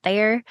they get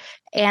there.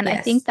 And I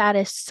think that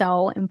is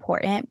so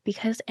important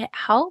because it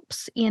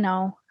helps,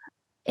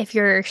 if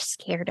you're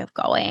scared of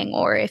going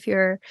or if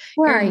you're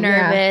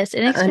nervous,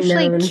 and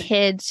especially unknown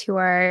kids who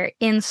are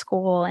in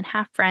school and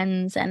have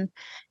friends and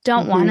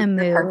don't want to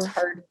move.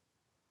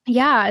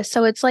 Yeah.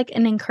 So it's like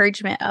an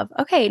encouragement of,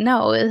 okay,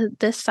 no,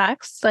 this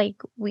sucks. Like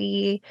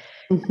we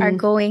are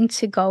going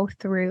to go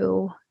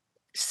through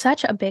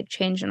such a big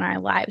change in our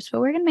lives, but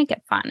we're going to make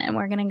it fun and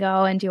we're going to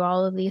go and do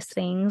all of these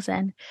things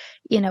and,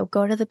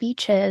 go to the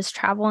beaches,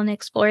 travel and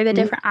explore the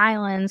different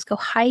islands, go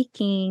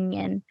hiking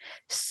and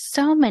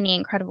so many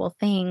incredible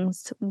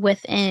things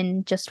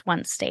within just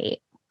one state.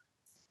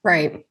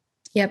 Right.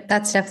 Yep.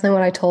 That's definitely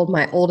what I told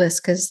my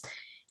oldest because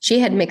she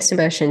had mixed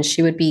emotions.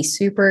 She would be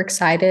super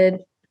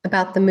excited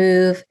about the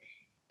move.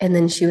 And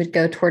then she would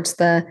go towards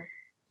but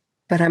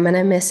I'm going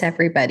to miss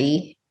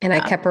everybody. And I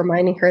kept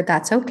reminding her,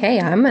 that's okay.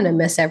 I'm going to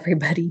miss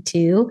everybody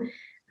too.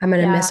 I'm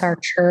going to miss our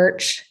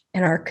church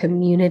and our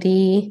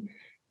community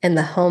and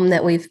the home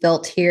that we've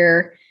built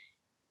here.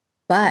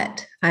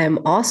 But I am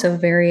also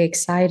very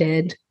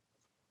excited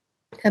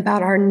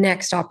about our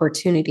next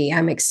opportunity.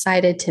 I'm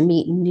excited to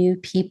meet new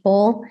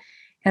people.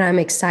 And I'm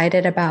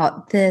excited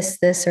about this,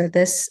 or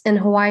this in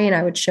Hawaii. And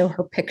I would show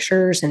her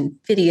pictures and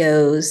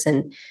videos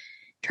and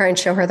try and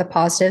show her the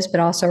positives, but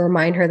also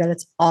remind her that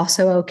it's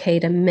also okay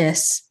to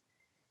miss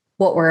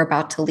what we're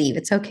about to leave.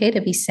 It's okay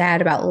to be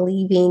sad about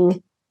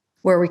leaving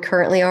where we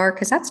currently are,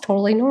 because that's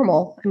totally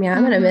normal. I mean, I'm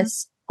going to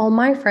miss all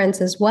my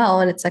friends as well.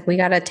 And it's like, we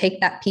got to take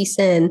that piece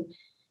in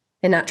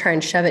and not try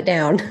and shove it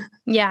down.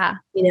 Yeah.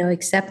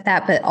 Accept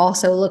that, but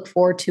also look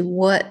forward to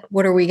what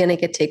are we going to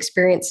get to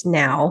experience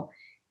now,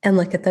 and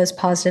look at those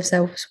positives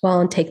as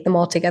well and take them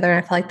all together.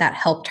 And I feel like that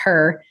helped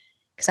her,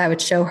 because I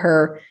would show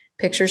her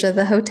pictures of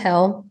the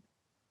hotel,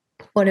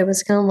 what it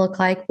was going to look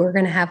like. We're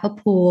going to have a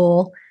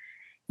pool,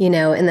 and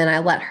then I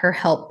let her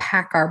help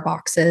pack our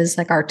boxes,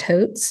 like our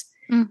totes.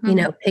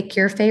 Pick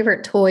your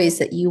favorite toys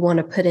that you want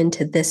to put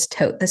into this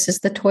tote. This is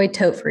the toy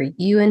tote for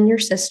you and your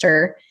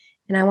sister.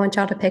 And I want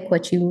y'all to pick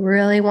what you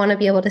really want to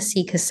be able to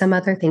see, because some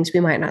other things we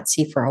might not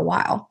see for a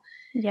while.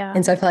 Yeah.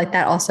 And so I feel like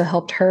that also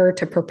helped her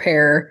to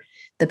prepare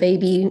the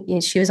baby.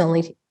 She was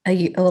only a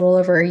little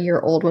over a year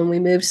old when we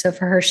moved. So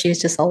for her, she was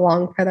just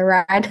along for the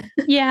ride.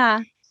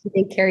 Yeah. She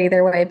didn't care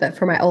either way. But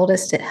for my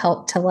oldest, it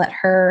helped to let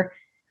her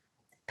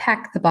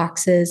pack the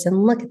boxes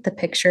and look at the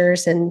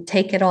pictures and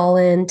take it all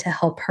in to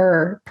help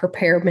her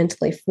prepare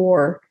mentally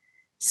for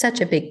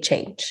such a big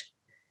change.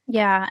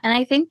 Yeah. And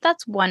I think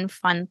that's one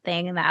fun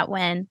thing, that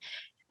when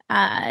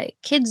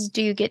kids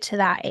do get to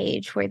that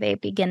age where they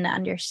begin to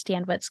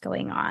understand what's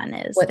going on,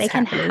 is they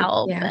can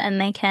help and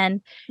they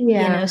can,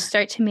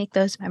 start to make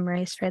those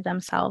memories for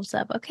themselves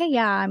of, okay,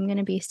 yeah, I'm going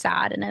to be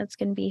sad and it's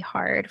going to be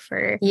hard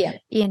for,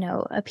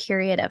 a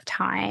period of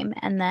time.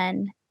 And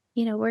then,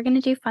 we're going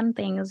to do fun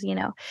things,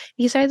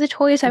 these are the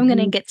toys I'm going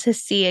to get to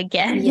see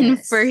again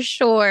for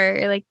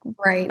sure, like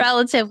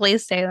relatively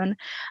soon.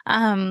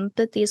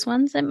 But these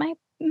ones, it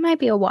might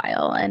be a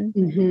while, and,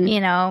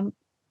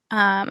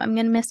 I'm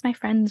going to miss my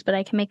friends, but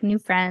I can make new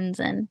friends,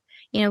 and,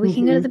 we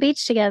can go to the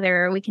beach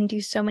together, or we can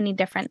do so many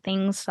different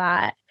things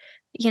that,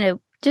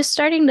 just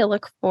starting to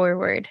look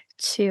forward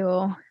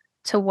to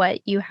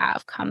what you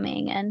have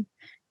coming, and,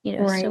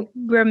 so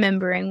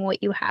remembering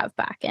what you have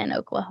back in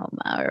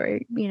Oklahoma, or,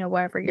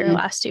 wherever your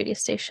last studio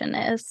station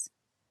is.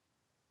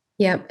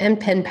 Yeah. And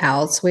pen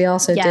pals. We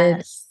also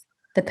did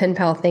the pen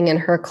pal thing, and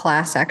her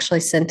class actually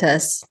sent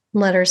us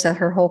letters that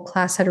her whole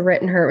class had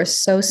written her. It was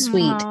so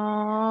sweet. It's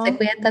like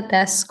we had the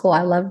best school.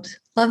 I loved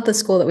the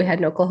school that we had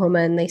in Oklahoma,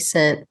 and they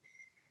sent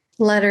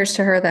letters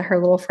to her that her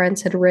little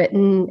friends had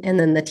written. And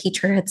then the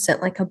teacher had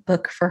sent like a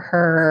book for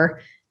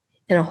her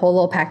in a whole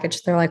little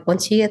package. They're like,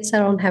 once you get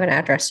settled and have an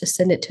address, just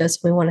send it to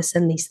us. We want to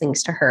send these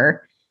things to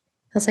her.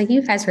 I was like,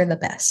 you guys are the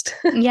best.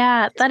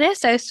 Yeah, that is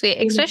so sweet,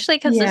 especially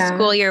because the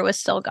school year was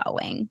still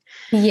going.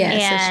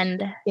 Yes.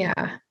 And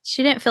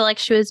she didn't feel like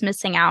she was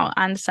missing out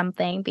on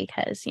something,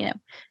 because,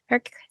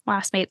 her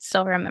classmates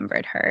still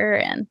remembered her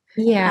and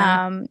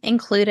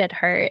included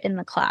her in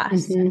the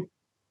class.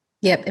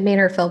 Yep. It made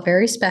her feel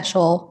very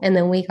special. And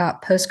then we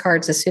got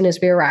postcards as soon as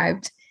we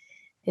arrived,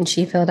 and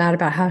she filled out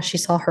about how she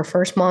saw her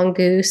first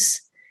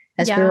mongoose.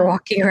 As we were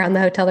walking around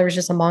the hotel, there was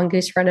just a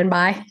mongoose running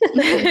by.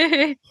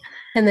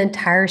 And then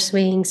tire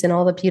swings and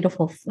all the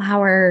beautiful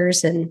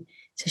flowers. And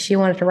so she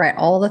wanted to write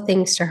all the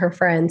things to her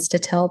friends to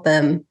tell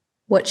them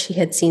what she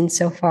had seen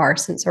so far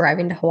since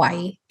arriving to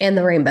Hawaii, and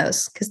the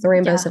rainbows, because the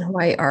rainbows in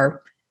Hawaii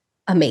are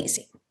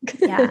amazing.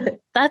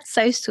 That's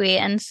so sweet,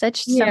 and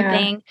such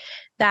something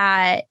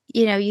that,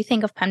 you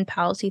think of pen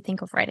pals, you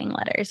think of writing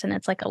letters, and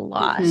it's like a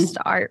lost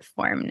art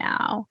form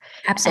now.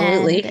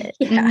 Absolutely.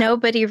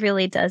 Nobody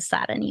really does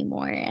that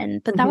anymore.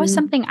 But that was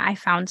something I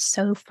found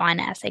so fun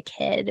as a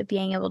kid,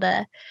 being able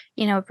to,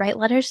 write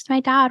letters to my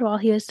dad while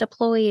he was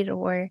deployed,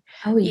 or,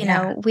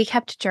 we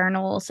kept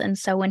journals. And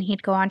so when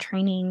he'd go on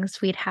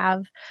trainings, we'd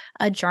have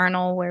a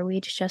journal where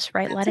we'd just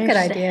write letters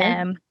to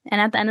him.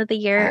 And at the end of the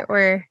year,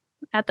 or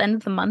at the end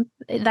of the month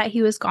that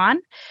he was gone,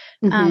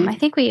 I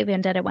think we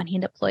even did it when he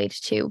deployed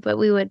too, but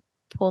we would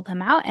pull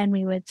them out and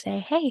we would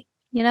say, hey,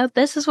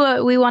 this is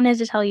what we wanted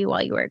to tell you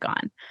while you were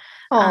gone.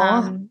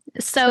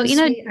 So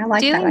sweet. I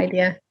like that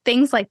idea.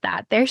 Things like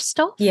that, they're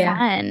still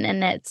fun.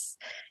 And it's,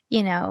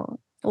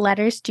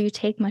 letters do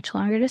take much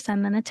longer to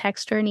send than a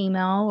text or an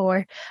email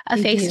or a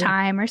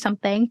FaceTime or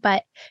something,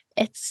 but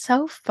it's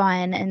so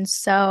fun and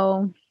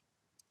so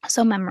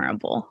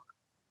memorable.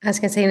 I was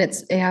going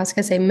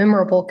to say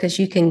memorable, because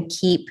you can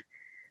keep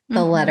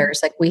the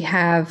letters. Like we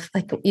have,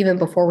 like even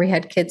before we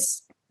had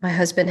kids, my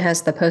husband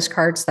has the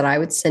postcards that I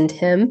would send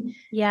him.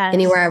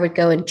 Anywhere I would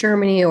go in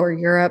Germany or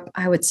Europe,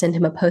 I would send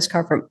him a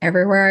postcard from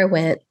everywhere I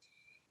went.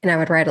 And I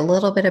would write a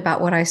little bit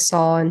about what I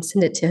saw and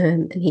send it to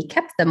him. And he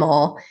kept them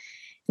all.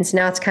 And so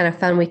now it's kind of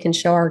fun. We can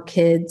show our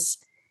kids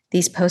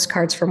these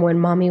postcards from when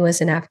mommy was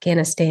in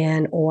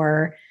Afghanistan,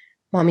 or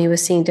mommy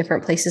was seeing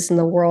different places in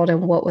the world,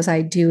 and what was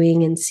I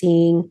doing and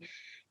seeing.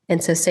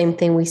 And so same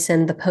thing, we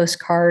send the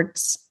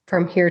postcards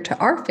from here to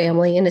our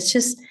family. And it's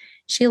just,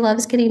 she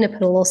loves getting to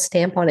put a little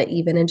stamp on it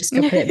even, and just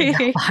go put it in the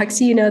mailbox.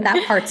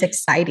 That part's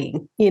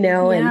exciting,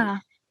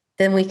 and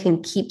then we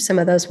can keep some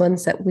of those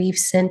ones that we've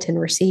sent and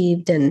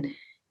received, and,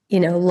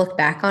 look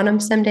back on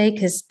them someday.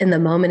 Because in the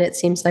moment, it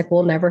seems like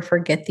we'll never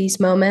forget these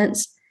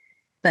moments.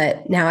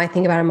 But now I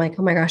think about it, I'm like,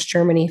 oh my gosh,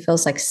 Germany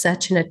feels like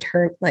such an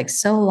like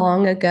so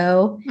long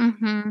ago.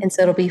 And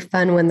so it'll be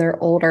fun when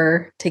they're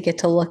older to get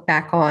to look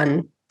back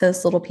on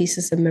those little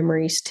pieces of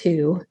memories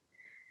too.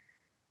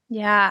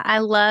 Yeah, I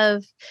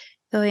love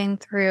going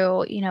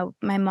through,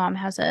 my mom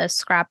has a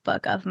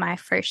scrapbook of my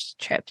first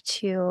trip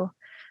to,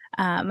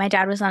 my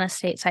dad was on a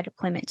stateside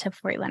deployment to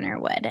Fort Leonard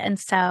Wood. And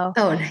so,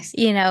 nice.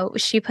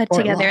 She put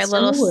Fort together Lost a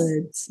little,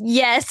 Woods.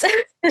 Yes,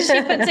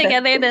 she put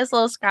together this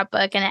little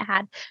scrapbook, and it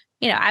had,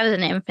 I was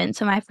an infant,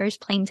 so my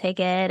first plane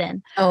ticket,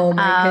 and oh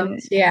my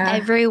goodness, yeah,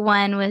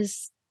 everyone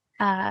was,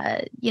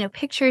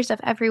 pictures of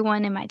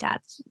everyone in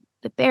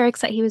the barracks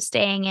that he was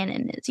staying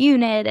in his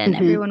unit, and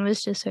everyone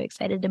was just so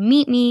excited to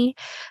meet me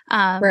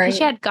because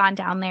she had gone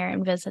down there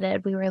and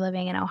visited. We were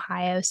living in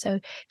Ohio, so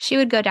she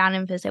would go down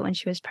and visit when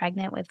she was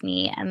pregnant with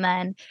me, and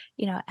then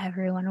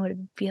everyone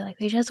would be like,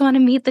 we just want to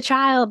meet the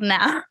child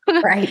now.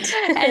 Right.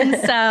 And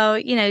so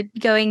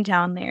going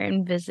down there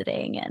and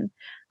visiting and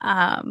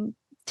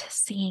to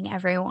seeing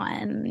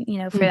everyone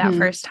for that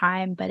first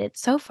time. But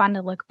it's so fun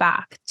to look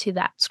back to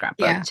that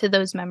scrapbook, to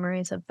those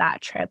memories of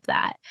that trip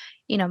that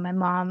my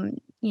mom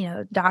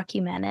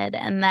documented,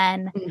 and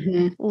then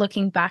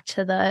looking back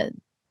to the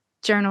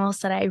journals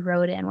that I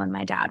wrote in when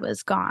my dad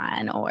was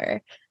gone,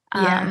 or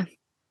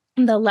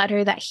the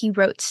letter that he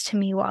wrote to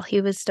me while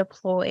he was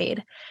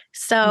deployed.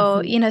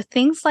 So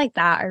things like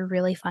that are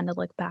really fun to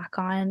look back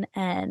on,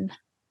 and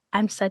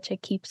I'm such a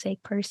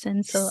keepsake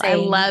person, so I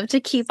love to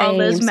keep all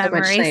those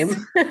memories.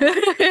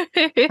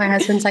 My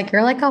husband's like,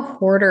 you're like a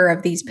hoarder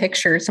of these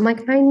pictures. I'm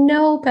like, I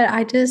know, but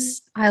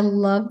I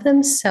love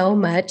them so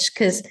much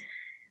because,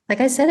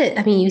 like I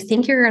said, you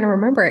think you're going to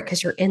remember it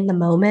because you're in the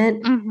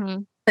moment,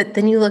 but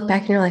then you look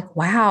back and you're like,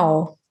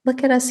 wow,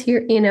 look at us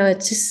here.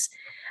 It's just,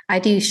 I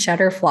do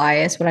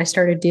Shutterfly is what I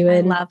started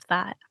doing. I love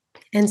that.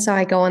 And so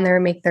I go on there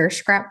and make their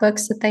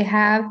scrapbooks that they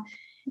have.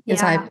 And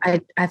so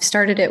I've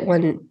started it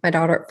when my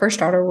first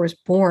daughter was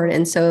born.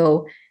 And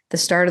so the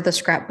start of the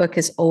scrapbook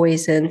is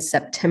always in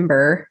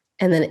September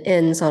and then it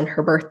ends on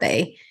her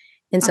birthday.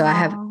 And so I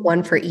have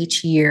one for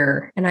each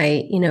year, and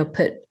I,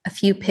 put a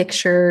few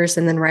pictures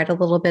and then write a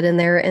little bit in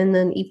there, and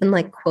then even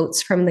like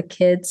quotes from the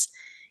kids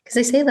because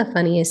they say the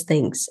funniest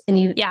things. And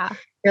you're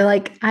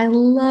like, I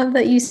love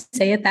that you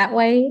say it that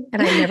way.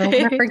 And I never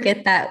want to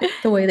forget that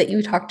the way that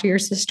you talk to your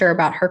sister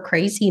about her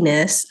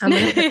craziness. I'm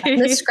going to put that in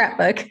the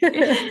scrapbook.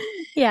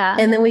 Yeah.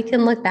 And then we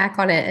can look back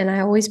on it. And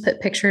I always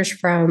put pictures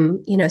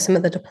from, some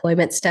of the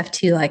deployment stuff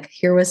too. Like,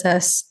 here was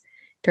us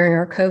during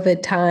our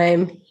COVID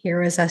time.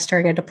 Here was us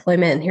during a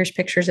deployment. And here's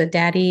pictures of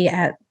Daddy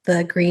at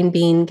the Green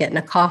Bean getting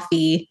a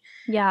coffee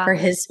for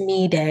his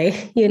me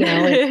day,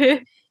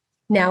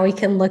 Now we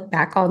can look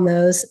back on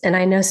those. And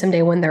I know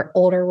someday when they're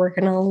older, we're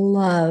going to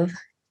love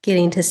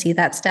getting to see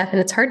that stuff.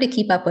 And it's hard to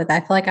keep up with. I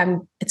feel like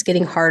it's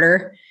getting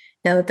harder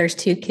now that there's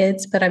 2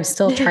 kids, but I'm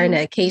still trying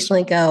to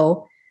occasionally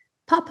go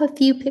pop a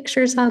few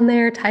pictures on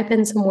there, type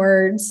in some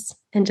words,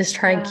 and just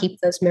try and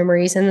keep those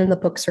memories. And then the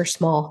books are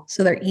small,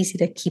 so they're easy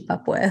to keep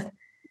up with.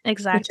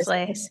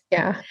 Exactly. Nice.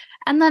 Yeah.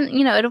 And then,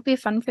 it'll be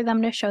fun for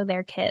them to show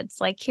their kids.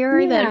 Like, here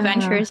are the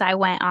adventures I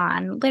went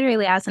on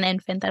literally as an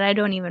infant that I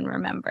don't even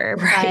remember.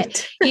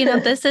 Right.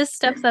 But, this is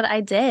stuff that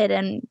I did.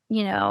 And,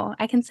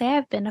 I can say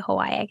I've been to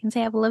Hawaii. I can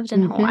say I've lived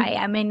in Hawaii.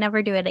 I may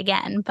never do it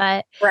again.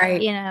 But,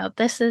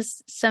 this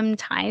is some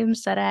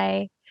times that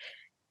I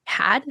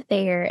had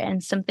there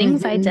and some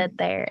things I did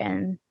there.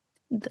 And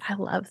I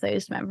love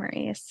those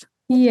memories.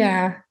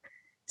 Yeah.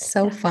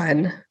 So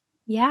fun.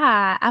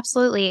 Yeah,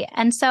 absolutely.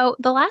 And so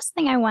the last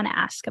thing I want to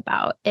ask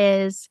about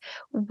is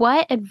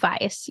what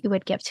advice you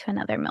would give to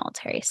another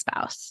military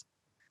spouse?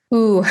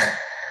 Ooh,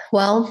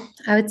 well,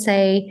 I would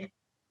say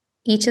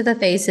each of the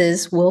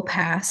phases will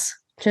pass.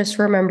 Just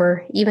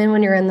remember, even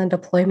when you're in the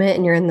deployment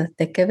and you're in the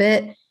thick of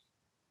it,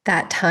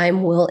 that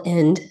time will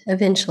end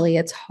eventually.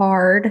 It's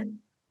hard,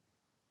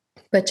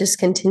 but just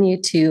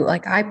continue to,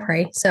 like, I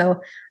pray.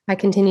 So I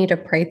continue to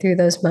pray through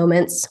those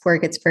moments where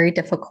it gets very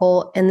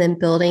difficult, and then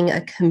building a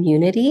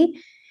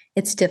community.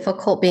 It's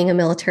difficult being a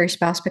military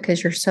spouse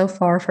because you're so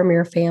far from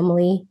your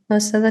family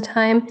most of the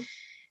time.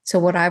 So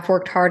what I've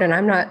worked hard, and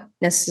I'm not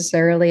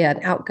necessarily an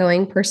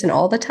outgoing person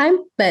all the time,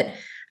 but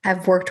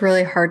I've worked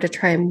really hard to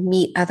try and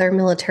meet other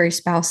military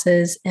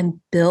spouses and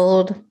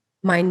build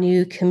my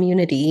new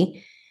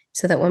community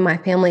so that when my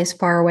family is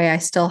far away, I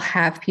still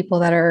have people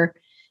that are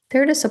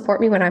there to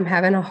support me when I'm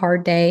having a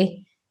hard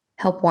day,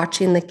 help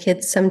watching the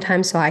kids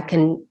sometimes so I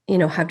can,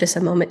 have just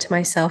a moment to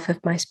myself if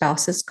my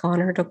spouse is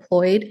gone or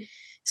deployed.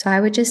 So I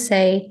would just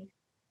say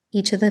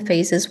each of the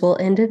phases will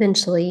end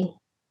eventually.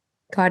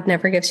 God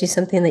never gives you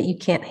something that you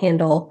can't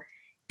handle.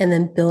 And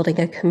then building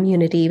a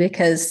community,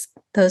 because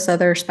those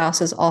other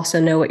spouses also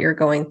know what you're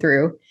going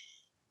through.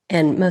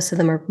 And most of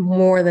them are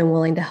more than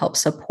willing to help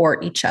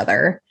support each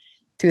other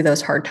through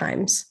those hard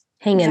times.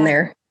 Hang in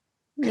there.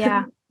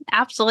 Yeah,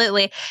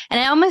 absolutely. And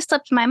it almost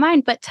slipped my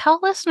mind, but tell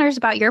listeners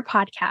about your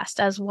podcast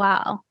as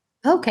well.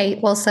 Okay.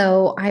 Well,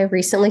 so I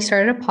recently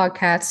started a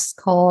podcast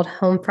called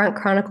Homefront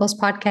Chronicles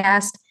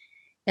podcast.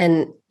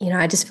 And,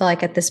 I just feel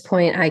like at this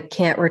point, I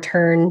can't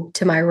return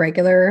to my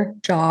regular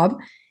job.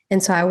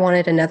 And so I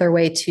wanted another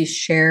way to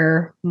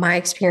share my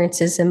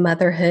experiences in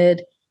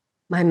motherhood,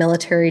 my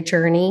military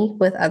journey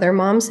with other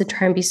moms, and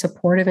try and be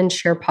supportive and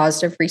share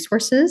positive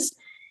resources.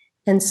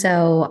 And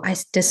so I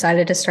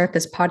decided to start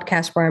this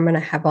podcast where I'm going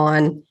to have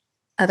on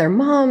other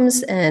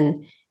moms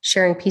and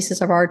sharing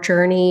pieces of our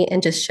journey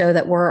and just show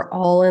that we're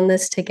all in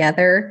this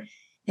together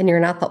and you're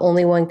not the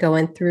only one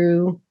going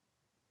through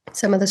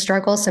some of the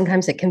struggles.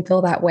 Sometimes it can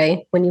feel that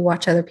way when you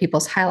watch other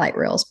people's highlight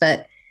reels,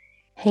 but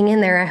hang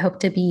in there. I hope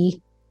to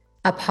be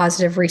a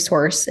positive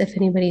resource if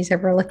anybody's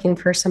ever looking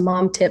for some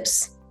mom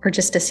tips or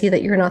just to see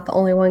that you're not the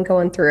only one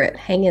going through it.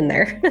 Hang in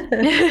there.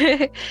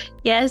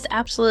 Yes,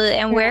 absolutely.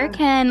 And where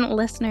can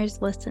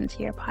listeners listen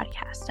to your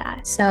podcast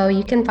at? So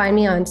you can find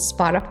me on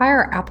Spotify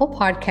or Apple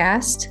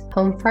Podcast,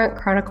 Homefront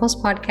Chronicles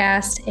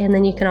Podcast. And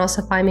then you can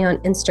also find me on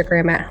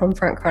Instagram at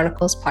Homefront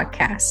Chronicles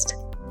Podcast.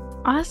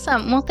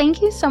 Awesome. Well,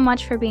 thank you so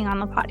much for being on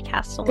the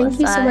podcast, Alyssa.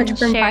 Thank you so much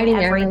for inviting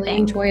me. I really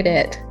enjoyed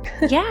it.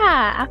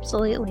 Yeah,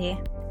 absolutely.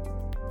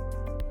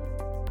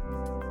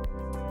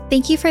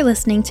 Thank you for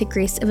listening to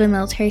Grace of a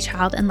Military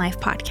Child and Life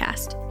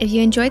podcast. If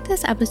you enjoyed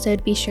this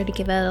episode, be sure to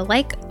give it a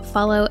like,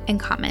 follow, and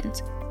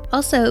comment.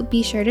 Also,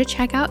 be sure to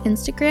check out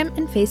Instagram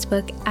and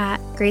Facebook at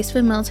Grace of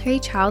a Military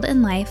Child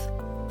and Life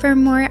for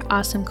more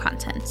awesome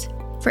content.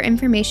 For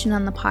information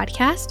on the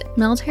podcast,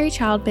 Military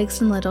Child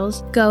Bigs and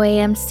Littles,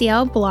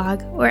 GoAMCL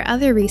blog, or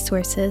other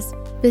resources,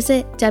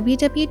 visit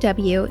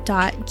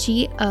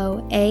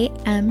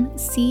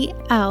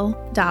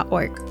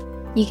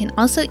www.goamcl.org. You can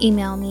also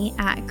email me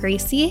at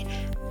Gracie,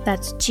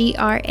 that's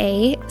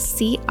GRACIE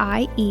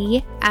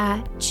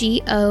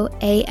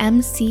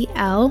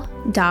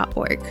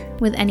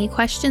 @GOAMCL.org with any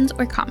questions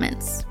or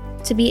comments.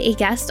 To be a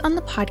guest on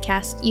the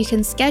podcast, you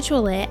can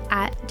schedule it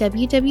at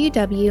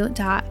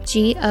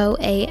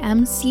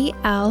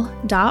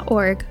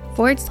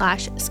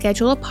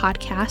www.goamcl.org/schedule a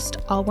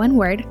podcast, all one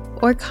word,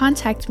 or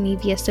contact me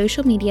via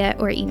social media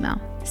or email.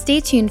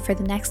 Stay tuned for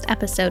the next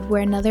episode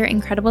where another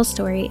incredible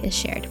story is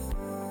shared.